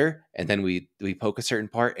hand better? And then we poke a certain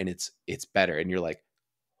part, and it's better, and you're like,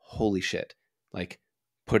 holy shit, like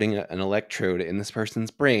putting an electrode in this person's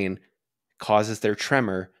brain causes their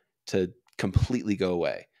tremor to completely go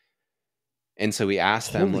away. And so Holy,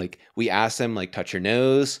 we asked them like, touch your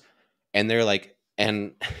nose, and they're like,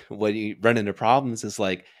 and what you run into problems is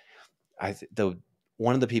like, the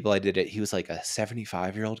one of the people I did it, he was like a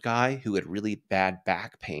 75-year-old guy who had really bad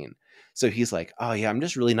back pain. So he's like, oh yeah, I'm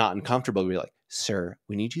just really not uncomfortable. We're like, sir,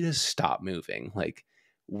 we need you to stop moving. Like,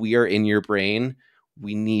 we are in your brain.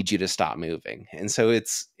 We need you to stop moving. And so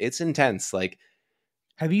it's intense. Like,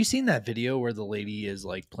 have you seen that video where the lady is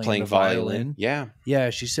like playing playing the violin. violin? Yeah. Yeah,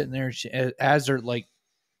 she's sitting there. As they're like,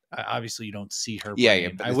 obviously you don't see her Yeah, yeah,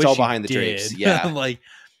 brain. but I it's wish all you behind the drapes. did. Yeah. Like,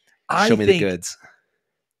 Show I me the think goods.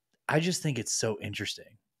 I just think it's so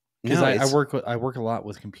interesting because No, I work a lot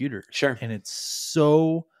with computers, sure. and it's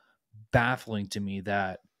so baffling to me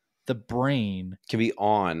that the brain Can be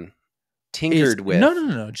on, is tinkered with.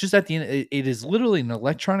 no. Just at the end, it is literally an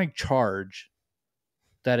electronic charge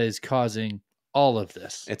that is causing all of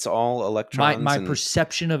this. It's all electrons. My and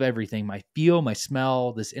perception of everything, my feel, my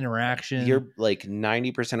smell, this interaction. You're like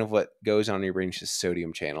 90% of what goes on in your brain is just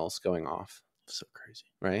sodium channels going off. So crazy,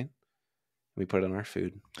 right? We put it on our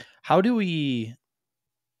food. How do we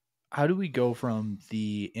go from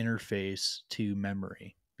the interface to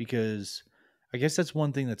memory? Because I guess that's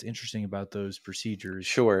one thing that's interesting about those procedures.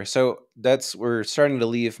 Sure. So we're starting to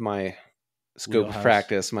leave my scope of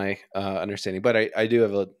practice, my understanding. But I do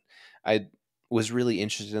have I was really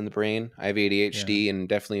interested in the brain. I have ADHD and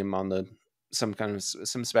definitely am on some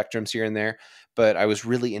spectrums here and there. But I was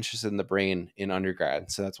really interested in the brain in undergrad.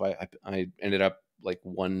 So that's why I ended up like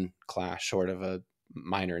one class short of a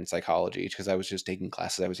minor in psychology, because I was just taking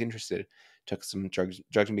classes I was interested. Took some drugs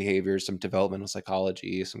and behaviors, some developmental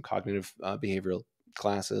psychology, some cognitive behavioral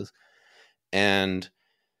classes, and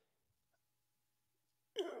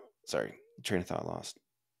sorry, train of thought lost.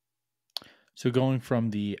 So going from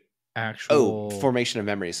the actual formation of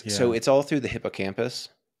memories. Yeah. So it's all through the hippocampus.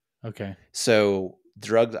 Okay. So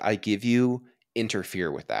drugs I give you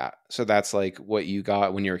interfere with that. So that's like what you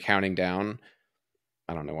got when you were counting down.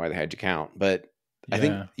 I don't know why they had you count, but I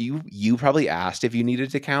think you probably asked if you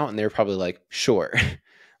needed to count, and they're probably like, sure.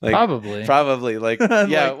 Like, probably like,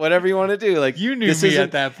 yeah, like, whatever you want to do. Like, you knew me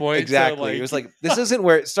at that point. Exactly. So like, it was like, this isn't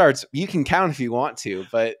where it starts. You can count if you want to,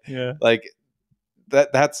 but like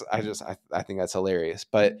that's, I think that's hilarious.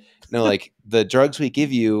 But no, like the drugs we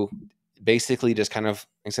give you basically just kind of,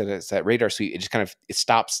 like I said, it's that radar suite. It just kind of, it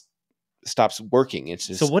stops working. It's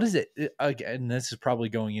just. So what is it? Again, this is probably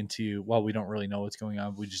going into, well, we don't really know what's going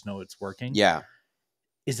on. We just know it's working. Yeah.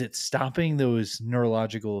 Is it stopping those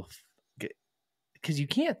neurological, because you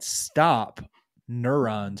can't stop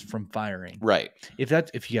neurons from firing, right? If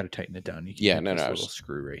you got to tighten it down, you can this little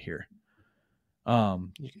screw right here.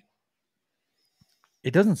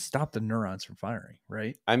 It doesn't stop the neurons from firing,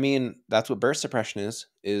 right? I mean, that's what burst suppression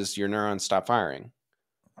is your neurons stop firing,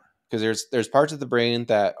 because there's parts of the brain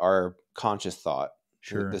that are conscious thought,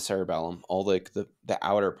 the cerebellum, all like the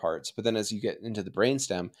outer parts, but then as you get into the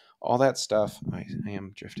brainstem, all that stuff. I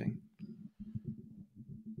am drifting.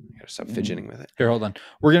 Stop fidgeting with it. Here, hold on.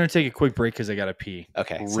 We're going to take a quick break because I got to pee.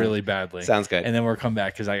 Okay. Really badly. Sounds good. And then we'll come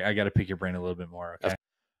back because I got to pick your brain a little bit more. Okay.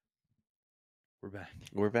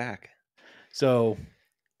 We're back. So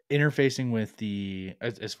interfacing with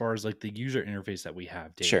as far as like the user interface that we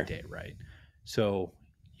have day to day, right? So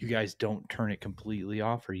you guys don't turn it completely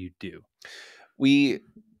off, or you do? You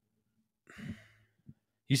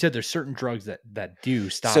said there's certain drugs that do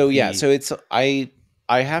stop. So yeah. So it's, I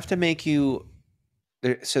have to make you,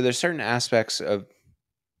 so there's certain aspects of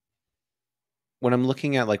when I'm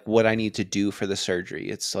looking at like what I need to do for the surgery.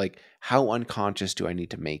 It's like, how unconscious do I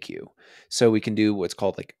need to make you? So we can do what's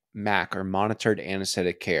called like MAC, or monitored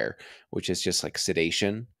anesthetic care, which is just like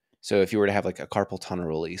sedation. So if you were to have like a carpal tunnel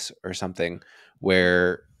release or something,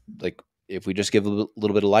 where like if we just give a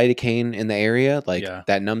little bit of lidocaine in the area, like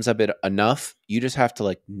that numbs up it enough, you just have to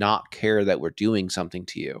like not care that we're doing something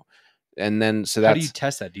to you. And then, so that's, how do you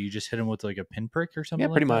test that? Do you just hit them with like a pinprick or something?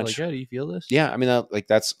 Yeah, pretty much. Like, do you feel this? Yeah. I mean, like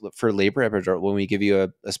that's for labor epidural, when we give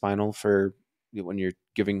you a spinal for when you're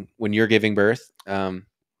giving birth.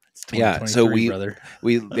 Yeah. So brother.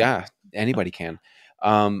 Yeah, anybody can.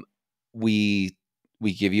 We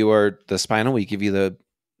give you the spinal, we give you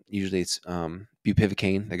usually it's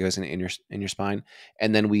bupivacaine that goes in your spine.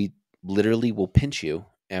 And then we literally will pinch you,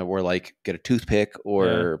 and we're like, get a toothpick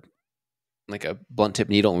or like a blunt tip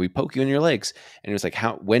needle, and we poke you in your legs. And it was like,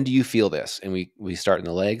 when do you feel this? And we start in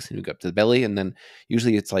the legs, and we go up to the belly, and then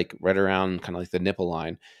usually it's like right around kind of like the nipple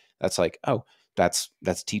line. That's like, oh, that's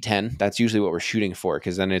T10. That's usually what we're shooting for,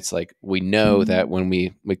 because then it's like, we know that when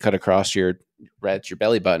we cut across your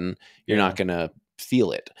belly button, you're not gonna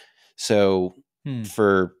feel it. So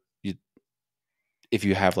if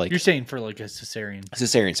you have like, you're saying for like a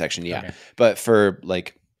cesarean section, but for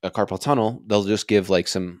like a carpal tunnel, they'll just give like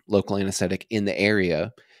some local anesthetic in the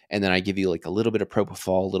area, and then I give you like a little bit of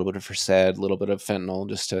propofol, a little bit of Versed, a little bit of fentanyl,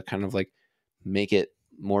 just to kind of like make it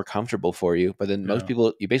more comfortable for you. But then most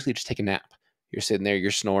people, you basically just take a nap. You're sitting there,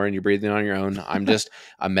 you're snoring, you're breathing on your own. I'm just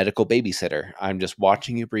a medical babysitter. I'm just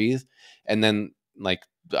watching you breathe. And then like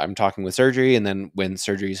I'm talking with surgery, and then when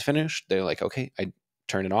surgery is finished, they're like, okay, I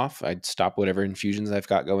turn it off. I'd stop whatever infusions I've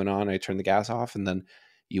got going on. I turn the gas off, and then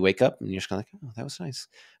you wake up and you're just kind of like, oh, that was nice.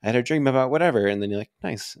 I had a dream about whatever. And then you're like,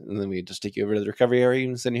 nice. And then we just take you over to the recovery area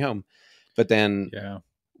and send you home. But then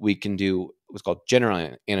we can do what's called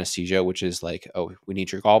general anesthesia, which is like, oh, we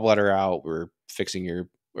need your gallbladder out. We're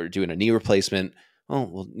doing a knee replacement.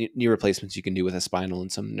 well, knee replacements you can do with a spinal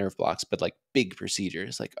and some nerve blocks, but like big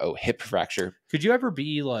procedures, like hip fracture. Could you ever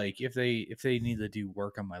be like, if they need to do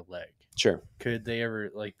work on my leg, Sure. could they ever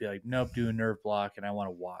like be like, nope, do a nerve block and I want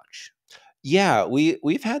to watch? Yeah,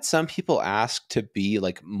 we've had some people ask to be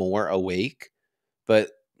like more awake, but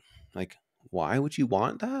like, why would you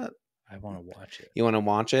want that? I want to watch it. You want to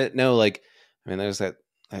watch it? No, like, I mean, there's that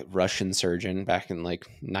Russian surgeon back in like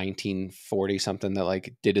 1940 something that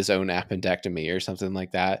like did his own appendectomy or something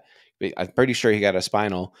like that. But I'm pretty sure he got a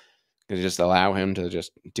spinal. Could just allow him to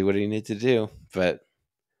just do what he needed to do. But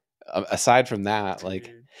aside from that,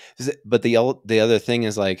 like, but the other thing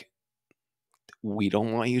is like, we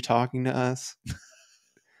don't want you talking to us.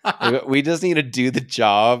 Like, we just need to do the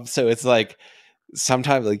job. So it's like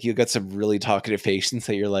sometimes like you got some really talkative patients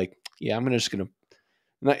that you're like, yeah, just gonna.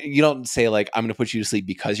 You don't say like I'm gonna put you to sleep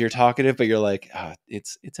because you're talkative, but you're like,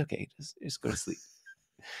 it's okay, just go to sleep.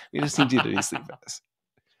 We just need you to be sleep fast.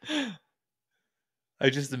 I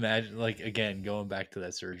just imagine, like, again, going back to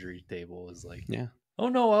that surgery table is like, Yeah. oh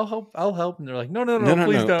no, I'll help, and they're like, no, No,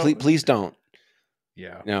 don't, please don't.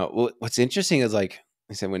 Yeah. No, what's interesting is like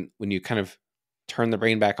I said, when you kind of turn the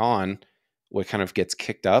brain back on, what kind of gets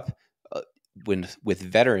kicked up when with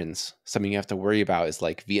veterans, something you have to worry about is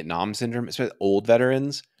like Vietnam syndrome, especially old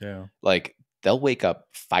veterans. Yeah. Like they'll wake up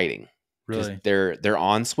fighting. Really? Their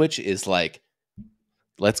on switch is like,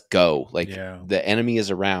 let's go. Like the enemy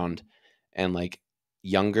is around, and like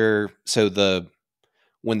younger. So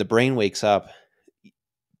when the brain wakes up,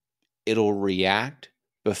 it'll react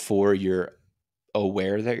before you're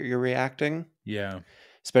aware that you're reacting. Yeah.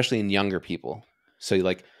 Especially in younger people. So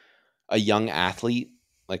like a young athlete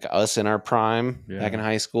like us in our prime back in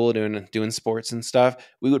high school doing sports and stuff,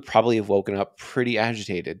 we would probably have woken up pretty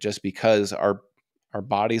agitated just because our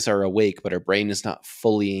bodies are awake, but our brain is not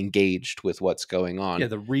fully engaged with what's going on. Yeah,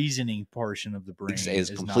 the reasoning portion of the brain is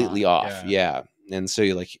completely off. Yeah. And so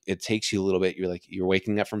you like, it takes you a little bit. You're like, you're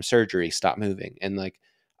waking up from surgery, stop moving. And like,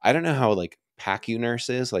 I don't know how like PACU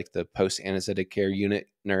nurses, like the post anesthetic care unit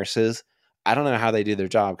nurses, I don't know how they do their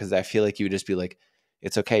job, because I feel like you would just be like,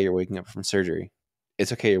 it's okay, you're waking up from surgery.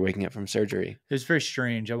 It's okay, you're waking up from surgery. It was very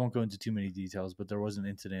strange. I won't go into too many details, but there was an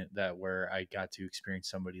incident where I got to experience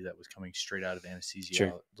somebody that was coming straight out of anesthesia,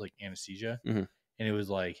 Sure. like anesthesia. Mm-hmm. And it was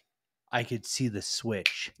like, I could see the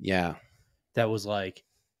switch. Yeah. That was like,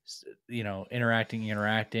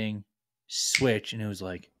 interacting, switch. And it was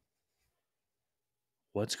like,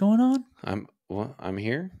 what's going on? I'm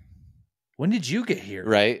here. When did you get here?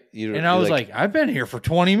 Right. And I was like, I've been here for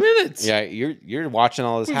 20 minutes. Yeah, you're watching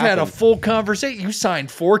all this We've happen. had a full conversation. You signed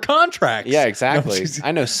 4 contracts. Yeah, exactly.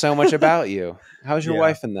 I know so much about you. How's your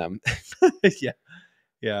wife and them? Yeah.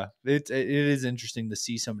 Yeah. It is interesting to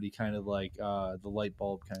see somebody kind of like the light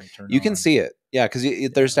bulb kind of turn on. You can see it. Yeah, because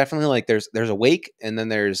there's definitely like there's awake and then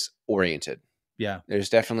there's oriented. Yeah. There's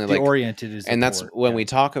definitely the like oriented is, and that's when we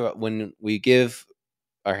talk about, when we give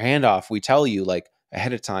our handoff, we tell you like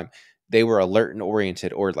ahead of time, they were alert and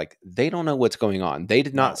oriented, or like they don't know what's going on. They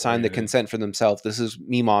did not sign the consent for themselves. This is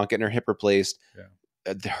Mima getting her hip replaced.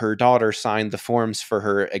 Yeah. Her daughter signed the forms for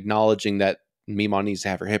her acknowledging that Mima needs to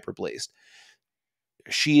have her hip replaced.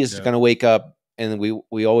 She is going to wake up, and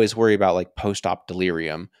we always worry about like post-op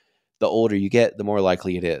delirium. The older you get, the more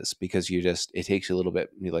likely it is, because it takes you a little bit.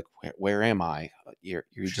 You're like, where am I? You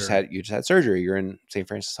just had surgery. You're in St.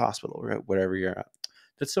 Francis Hospital or whatever you're at.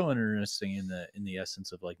 That's so interesting in the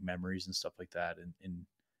essence of like memories and stuff like that, and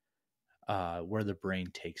where the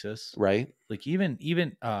brain takes us. Right. Like even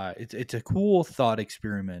it's a cool thought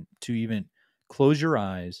experiment to even close your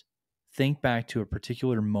eyes, think back to a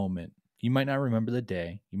particular moment. You might not remember the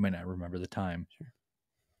day, you might not remember the time,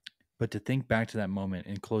 but to think back to that moment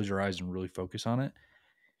and close your eyes and really focus on it,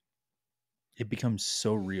 it becomes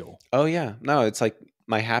so real. Oh yeah. No, it's like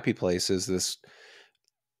my happy place is this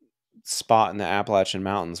spot in the Appalachian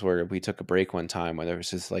Mountains where we took a break one time, where there was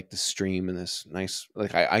just like the stream and this nice,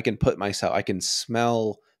 like I can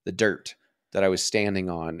smell the dirt that I was standing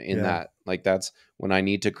on in that. Like that's when I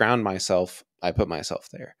need to ground myself, I put myself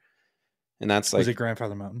there. And that's like, was it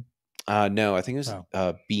Grandfather Mountain? No, I think it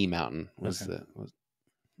was B Mountain was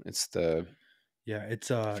it's the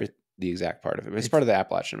the exact part of it. It's part of the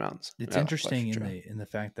Appalachian Mountains. It's interesting in the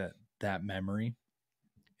fact that memory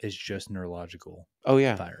is just neurological. Oh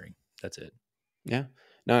yeah, firing. That's it. Yeah.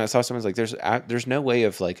 No, I saw someone's like, there's no way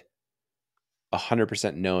of like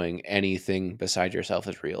 100% knowing anything beside yourself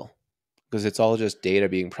is real, because it's all just data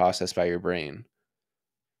being processed by your brain.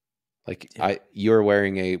 Like you're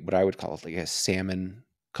wearing what I would call like a salmon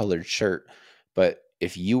colored shirt, but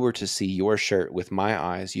if you were to see your shirt with my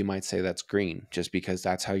eyes, you might say that's green, just because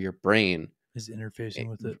that's how your brain is interfacing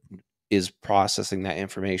with it. is processing that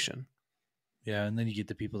information. Yeah, and then you get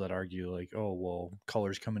the people that argue like, "Oh, well,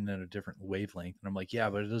 colors coming in at a different wavelength," and I'm like,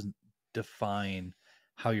 "Yeah, but it doesn't define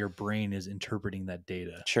how your brain is interpreting that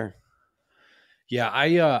data." Sure. Yeah,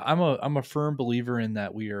 I'm a firm believer in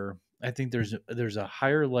that we are. I think there's a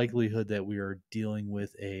higher likelihood that we are dealing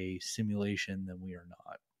with a simulation than we are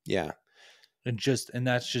not, Yeah. and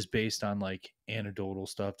that's just based on like anecdotal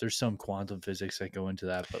stuff. There's some quantum physics that go into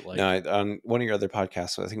that, but No, like, on one of your other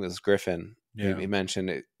podcasts, I think it was Griffin, yeah, he mentioned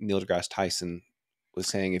it, Neil deGrasse Tyson was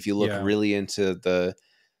saying if you look yeah, really into the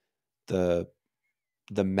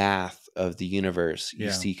the math of the universe, you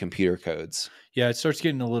yeah, see computer codes. yeah, it starts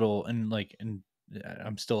getting a little and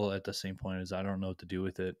I'm still at the same point as I don't know what to do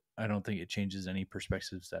with it. I don't think it changes any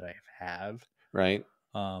perspectives that I have. Right?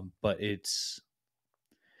 But it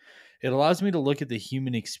allows me to look at the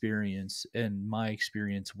human experience and my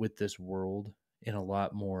experience with this world in a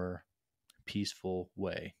lot more peaceful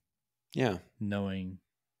way, Yeah. knowing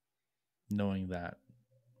that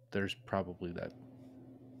there's probably that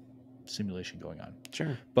simulation going on.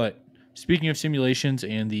 Sure. But speaking of simulations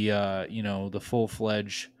and the the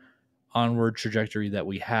full-fledged onward trajectory that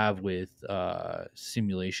we have with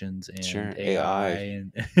simulations and Sure. AI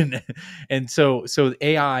AI. and so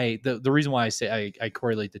AI, the reason why I say I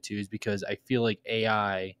correlate the two is because I feel like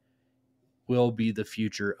AI will be the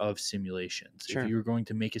future of simulations. If Sure. you're going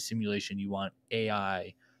to make a simulation, you want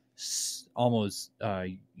AI almost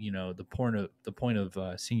the point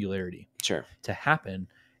of singularity Sure. to happen,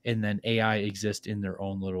 and then AI exist in their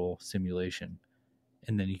own little simulation,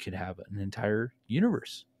 and then you could have an entire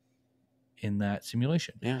universe in that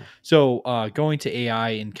simulation. Yeah. So going to AI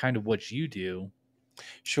and kind of what you do,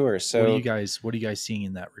 Sure. what are you guys seeing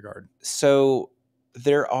in that regard? So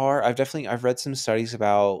there are I've read some studies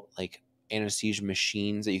about like anesthesia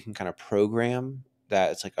machines that you can kind of program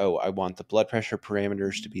that it's like, oh, I want the blood pressure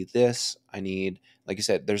parameters to be this. I need, like you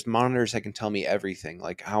said, there's monitors that can tell me everything,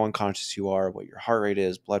 like how unconscious you are, what your heart rate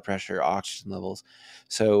is, blood pressure, oxygen levels.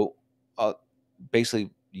 So basically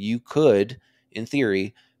you could, in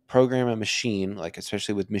theory, program a machine, like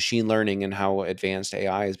especially with machine learning and how advanced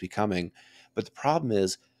AI is becoming. But the problem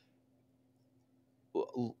is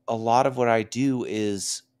a lot of what I do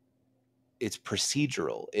is it's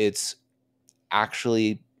procedural. It's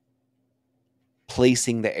actually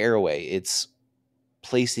placing the airway. It's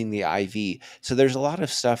placing the IV. So there's a lot of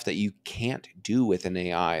stuff that you can't do with an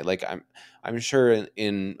AI. Like I'm sure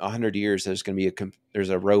in 100 years there's going to be there's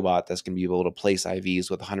a robot that's going to be able to place IVs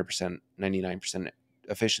with 100%, 99%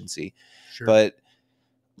 efficiency. Sure. But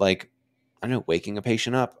like I don't know, waking a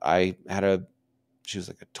patient up. She was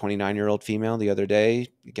like a 29-year-old female the other day,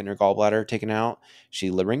 getting her gallbladder taken out. She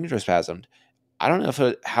laryngospasmed. I don't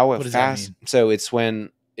know how What does that fast. mean? So it's when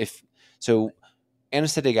if so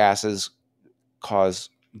anesthetic gases cause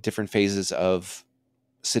different phases of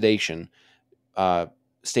sedation. Uh,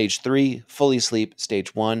 Stage 3, fully asleep.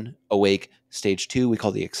 Stage 1, awake. Stage 2, we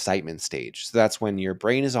call the excitement stage. So that's when your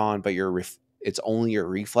brain is on, but it's only your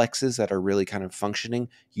reflexes that are really kind of functioning.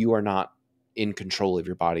 You are not in control of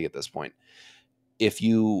your body at this point. If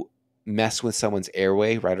you mess with someone's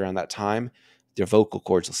airway right around that time, their vocal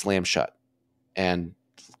cords will slam shut and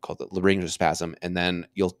called it laryngospasm, and then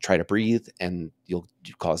you'll try to breathe and you'll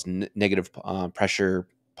cause negative pressure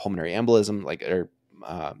pulmonary embolism, like or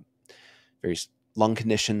various lung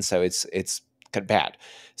conditions. So it's kind of bad.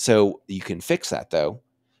 So you can fix that though,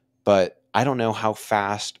 but I don't know how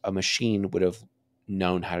fast a machine would have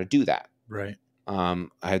known how to do that. Right. I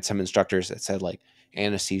had some instructors that said like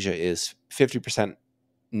anesthesia is 50%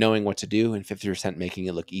 knowing what to do and 50% making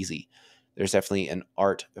it look easy. There's definitely an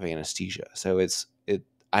art of anesthesia. So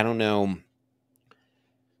I don't know,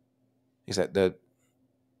 is that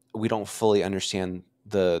we don't fully understand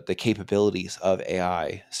the capabilities of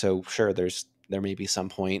AI. So sure, there may be some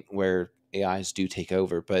point where AIs do take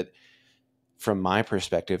over, but from my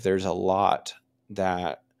perspective, there's a lot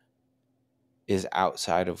that is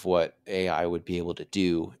outside of what AI would be able to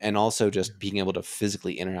do, and also Yeah. just being able to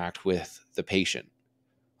physically interact with the patient.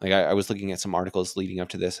 Like I was looking at some articles leading up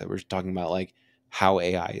to this that were talking about like how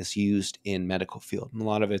AI is used in medical field, and a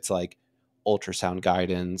lot of it's like ultrasound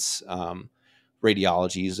guidance.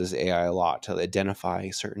 Radiology uses AI a lot to identify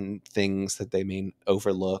certain things that they may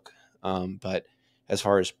overlook. But as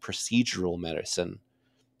far as procedural medicine,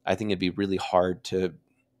 I think it'd be really hard to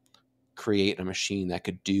create a machine that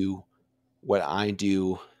could do what I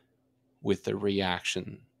do with the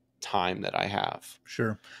reaction time that I have.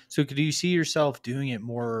 Sure. So could you see yourself doing it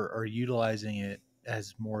more or utilizing it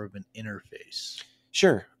as more of an interface?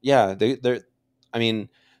 Sure. Yeah. I mean,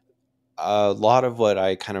 a lot of what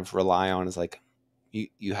I kind of rely on is like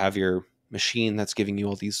you have your machine that's giving you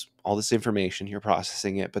all this information, you're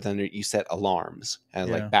processing it, but then you set alarms and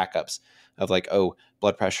like backups of like, oh,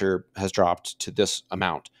 blood pressure has dropped to this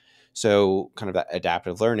amount. So kind of that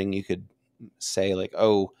adaptive learning, you could say like,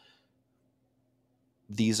 oh,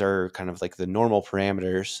 these are kind of like the normal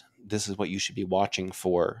parameters. This is what you should be watching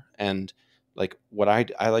for. And like what I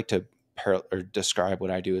like to or describe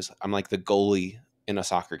what I do is I'm like the goalie in a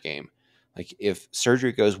soccer game. Like if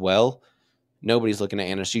surgery goes well, nobody's looking at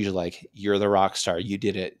anesthesia like you're the rock star, you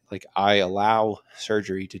did it. Like I allow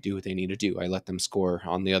surgery to do what they need to do. I let them score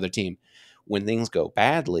on the other team. When things go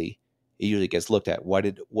badly, it usually gets looked at. What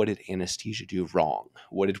did anesthesia do wrong?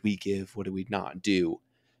 What did we give? What did we not do?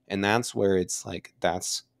 And that's where it's like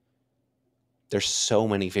there's so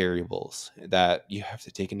many variables that you have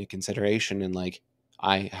to take into consideration. And like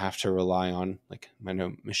I have to rely on, like, I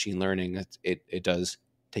know machine learning, it does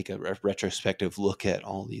take a retrospective look at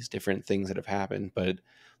all these different things that have happened, but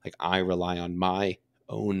like I rely on my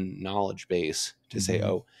own knowledge base to say,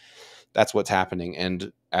 oh, that's what's happening.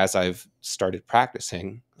 And as I've started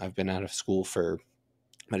practicing, I've been out of school for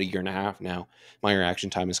about a year and a half now, my reaction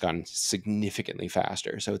time has gotten significantly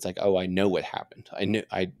faster. So it's like, oh, I know what happened.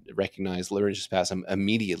 I recognized laryngospasm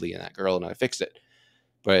immediately in that girl and I fixed it.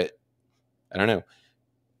 But I don't know.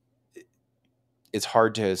 It's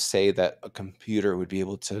hard to say that a computer would be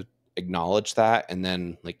able to acknowledge that and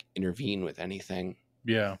then like intervene with anything.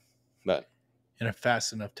 Yeah. But in a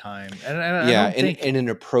fast enough time. And yeah, I don't think in an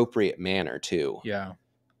appropriate manner too. Yeah.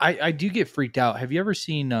 I do get freaked out. Have you ever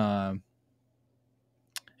seen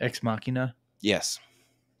Ex Machina? Yes.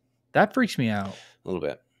 That freaks me out. A little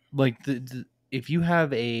bit. Like if you have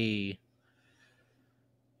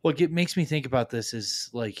what makes me think about this is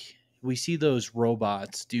like we see those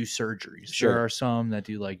robots do surgeries. Sure. There are some that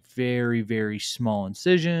do like very, very small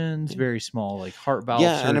incisions, very small like heart valve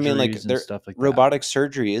surgeries, and I mean like and stuff like robotic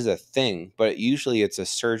surgery is a thing, but usually it's a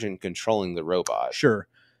surgeon controlling the robot. Sure.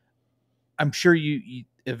 I'm sure you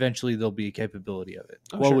eventually there'll be a capability of it.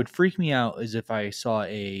 What sure. would freak me out is if I saw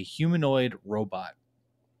a humanoid robot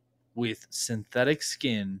with synthetic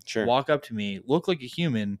skin walk up to me, look like a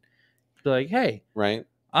human, be like, "Hey, right,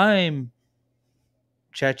 I'm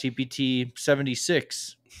ChatGPT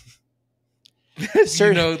 76."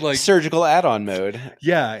 like surgical add-on mode.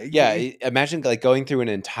 Yeah. Imagine like going through an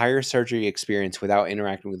entire surgery experience without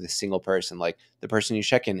interacting with a single person. Like the person you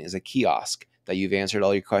check in is a kiosk that you've answered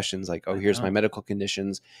all your questions. Like, oh, here's my medical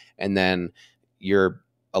conditions, and then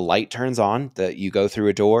a light turns on that you go through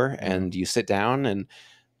a door and you sit down, and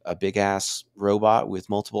a big ass robot with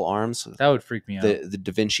multiple arms. That would freak me out. The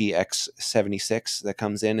Da Vinci X76 that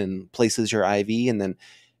comes in and places your IV and then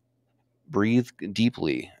breathe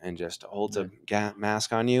deeply and just holds a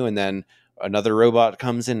mask on you, and then another robot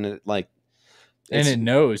comes in and like it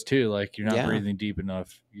knows too, like you're not breathing deep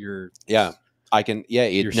enough. It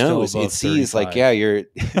knows, it sees 35. Like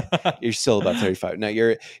you're still about 35. Now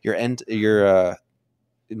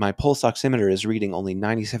my pulse oximeter is reading only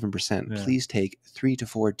 97%. Please take 3 to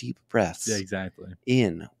 4 deep breaths. Yeah, exactly.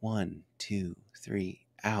 In 1, 2, 3,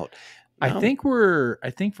 out. No. I think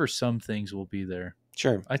for some things we'll be there.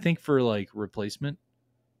 Sure. I think for like replacement,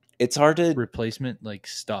 it's hard to like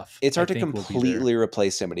stuff. It's hard to completely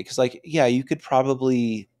replace somebody because, like, yeah, you could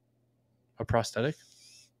probably a prosthetic.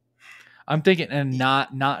 I'm thinking, and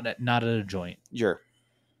not at a joint. Sure.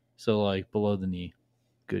 So like below the knee,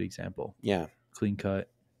 good example. Yeah. Clean cut.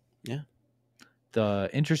 Yeah. The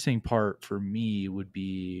interesting part for me would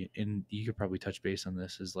be, and you could probably touch base on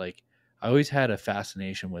this, is like I always had a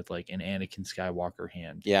fascination with like an Anakin Skywalker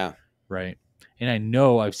hand. Yeah. Right. And I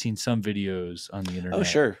know I've seen some videos on the internet. Oh,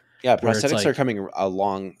 sure. Yeah, prosthetics are coming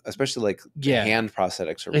along, especially like hand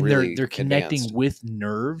prosthetics are really they're connecting advanced with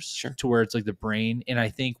nerves to where it's like the brain. And I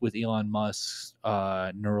think with Elon Musk's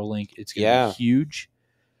Neuralink, it's going to be huge,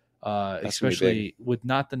 especially with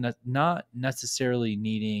not necessarily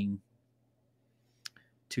needing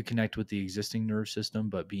to connect with the existing nerve system,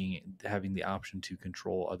 but having the option to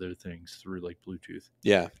control other things through like Bluetooth.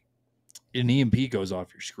 Yeah. An EMP goes off,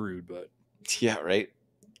 you're screwed. But yeah, right.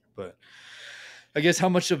 But I guess how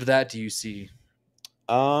much of that do you see?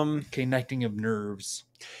 Connecting of nerves.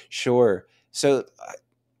 Sure. So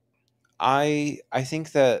I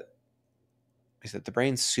think that the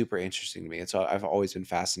brain's super interesting to me. I've always been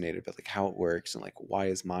fascinated by like how it works and like why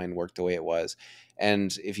his mind worked the way it was.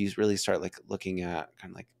 And if you really start like looking at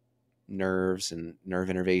kind of like nerves and nerve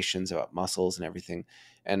innervations about muscles and everything,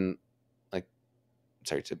 and like,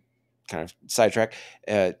 sorry to kind of sidetrack,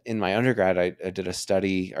 in my undergrad, I did a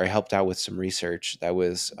study, or I helped out with some research that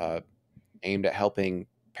was aimed at helping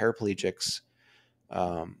paraplegics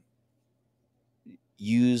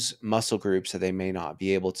use muscle groups that they may not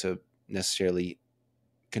be able to necessarily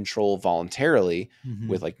control voluntarily Mhm.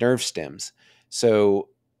 with like nerve stems. So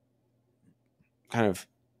kind of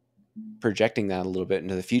projecting that a little bit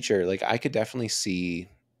into the future, like I could definitely see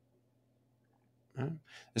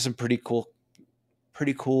there's some pretty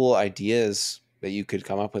cool ideas that you could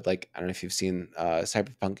come up with. Like, I don't know if you've seen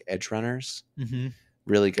Cyberpunk Edge Runners. Mhm.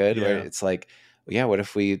 Really good. Where Yeah. it's like, yeah, what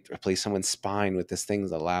if we replace someone's spine with this thing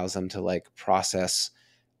that allows them to like process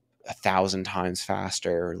 1,000 times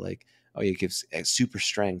faster, or like, oh, it gives super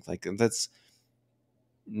strength. Like, that's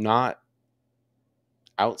not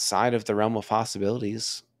outside of the realm of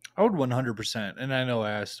possibilities. I would 100%, and I know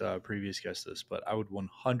I asked previous guests this, but I would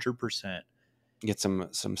 100% Get some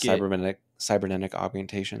get, cybernetic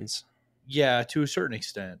augmentations. yeah, to a certain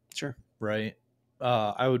extent, Sure. right?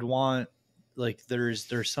 I would want, like, there's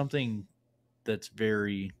something that's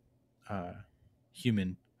very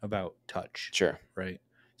human about touch, Sure. right?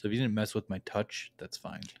 So if you didn't mess with my touch, that's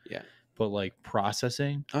fine. Yeah. But like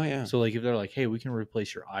processing, Oh yeah. so like if they're like, hey, we can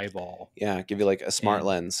replace your eyeball, Yeah. Give you like a smart and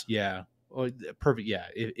lens. yeah, oh, perfect, yeah.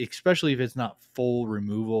 Especially if it's not full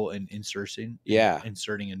removal and Yeah.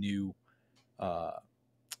 inserting a new uh,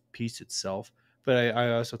 piece itself. But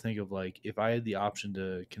I also think of like if I had the option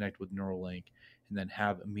to connect with Neuralink and then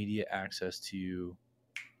have immediate access to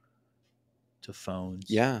phones,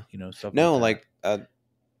 Yeah. you know, stuff No, like that.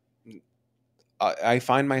 like I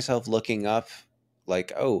find myself looking up,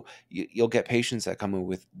 like, oh, you'll get patients that come in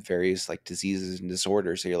with various like diseases and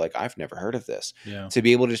disorders. So you're like, I've never heard of this. Yeah. To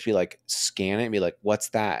be able to just be like, scan it and be like, what's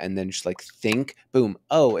that? And then just like think, boom,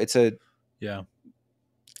 oh, it's a Yeah.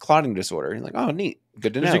 clotting disorder. And like, oh, neat.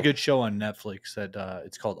 Good to There's know. a good show on Netflix that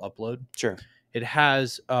it's called Upload. Sure. It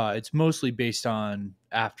has it's mostly based on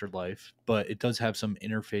afterlife, but it does have some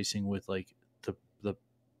interfacing with like the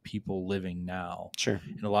people living now. Sure.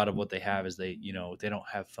 And a lot of what they have is they don't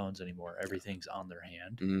have phones anymore. Everything's on their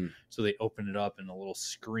hand. Mm, So they open it up and a little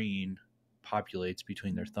screen populates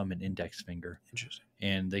between their thumb and index finger, interesting.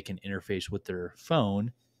 and they can interface with their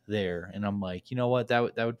phone there. And I'm like, you know what, that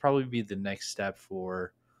would probably be the next step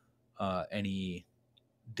for any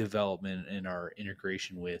development in our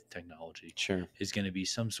integration with technology. Sure. Is going to be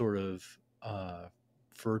some sort of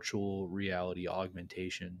virtual reality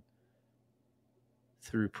augmentation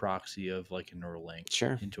through proxy of like a Neuralink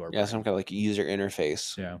Sure. into our Yeah, brain. some kind of like user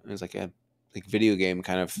interface. Yeah. It's like a video game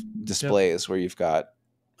kind of displays where you've got,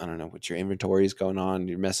 I don't know, what your inventory is going on,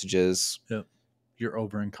 your messages. Yep. You're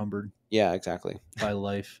over encumbered. Yeah, exactly. By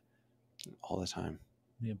life. All the time.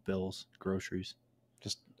 Yeah, bills, groceries.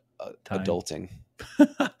 Just adulting.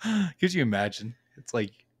 Could you imagine? It's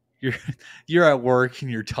like you're at work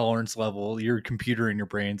and your tolerance level, your computer in your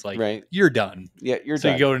brain's like, right, you're done. Yeah, you're so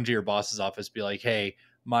done. You go into your boss's office, be like, hey,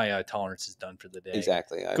 my tolerance is done for the day.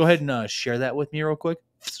 Exactly. Go ahead and share that with me real quick.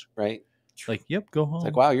 Right. Like, yep, go home. It's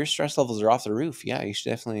like, wow, your stress levels are off the roof. Yeah, you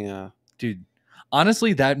should definitely. Dude,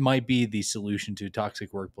 honestly, that might be the solution to a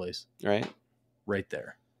toxic workplace. Right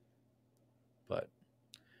there. But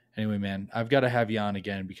anyway, man, I've got to have you on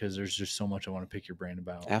again because there's just so much I want to pick your brain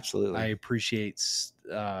about. Absolutely. I appreciate,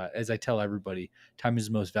 as I tell everybody, time is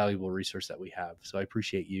the most valuable resource that we have. So I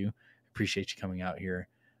appreciate you. I appreciate you coming out here.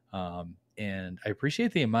 And I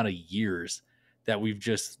appreciate the amount of years that we've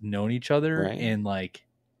just known each other, and like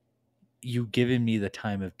you giving me the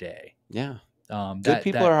time of day. Yeah. Good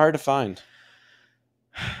people are hard to find.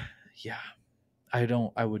 Yeah. I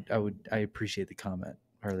appreciate the comment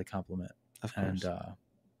or the compliment. Of course. And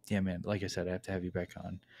yeah, man, like I said, I have to have you back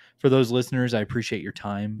on. For those listeners, I appreciate your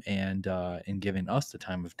time and giving us the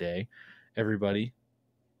time of day. Everybody,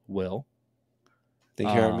 Will. Thank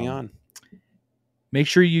you for having me on. Make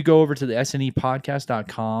sure you go over to the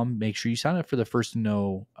snepodcast.com. Make sure you sign up for the First to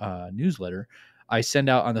Know newsletter. I send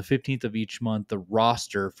out on the 15th of each month the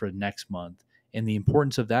roster for next month. And the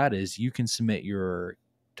importance of that is you can submit your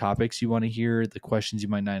topics you want to hear, the questions you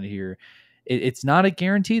might not hear. It's not a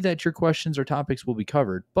guarantee that your questions or topics will be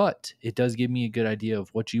covered, but it does give me a good idea of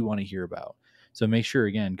what you want to hear about. So make sure,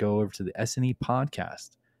 again, go over to the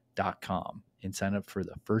snepodcast.com and sign up for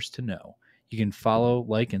the First to Know. You can follow,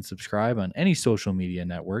 like, and subscribe on any social media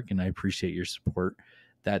network, and I appreciate your support.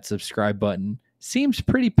 That subscribe button seems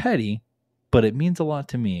pretty petty, but it means a lot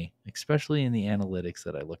to me, especially in the analytics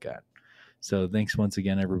that I look at. So thanks once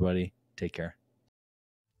again, everybody. Take care.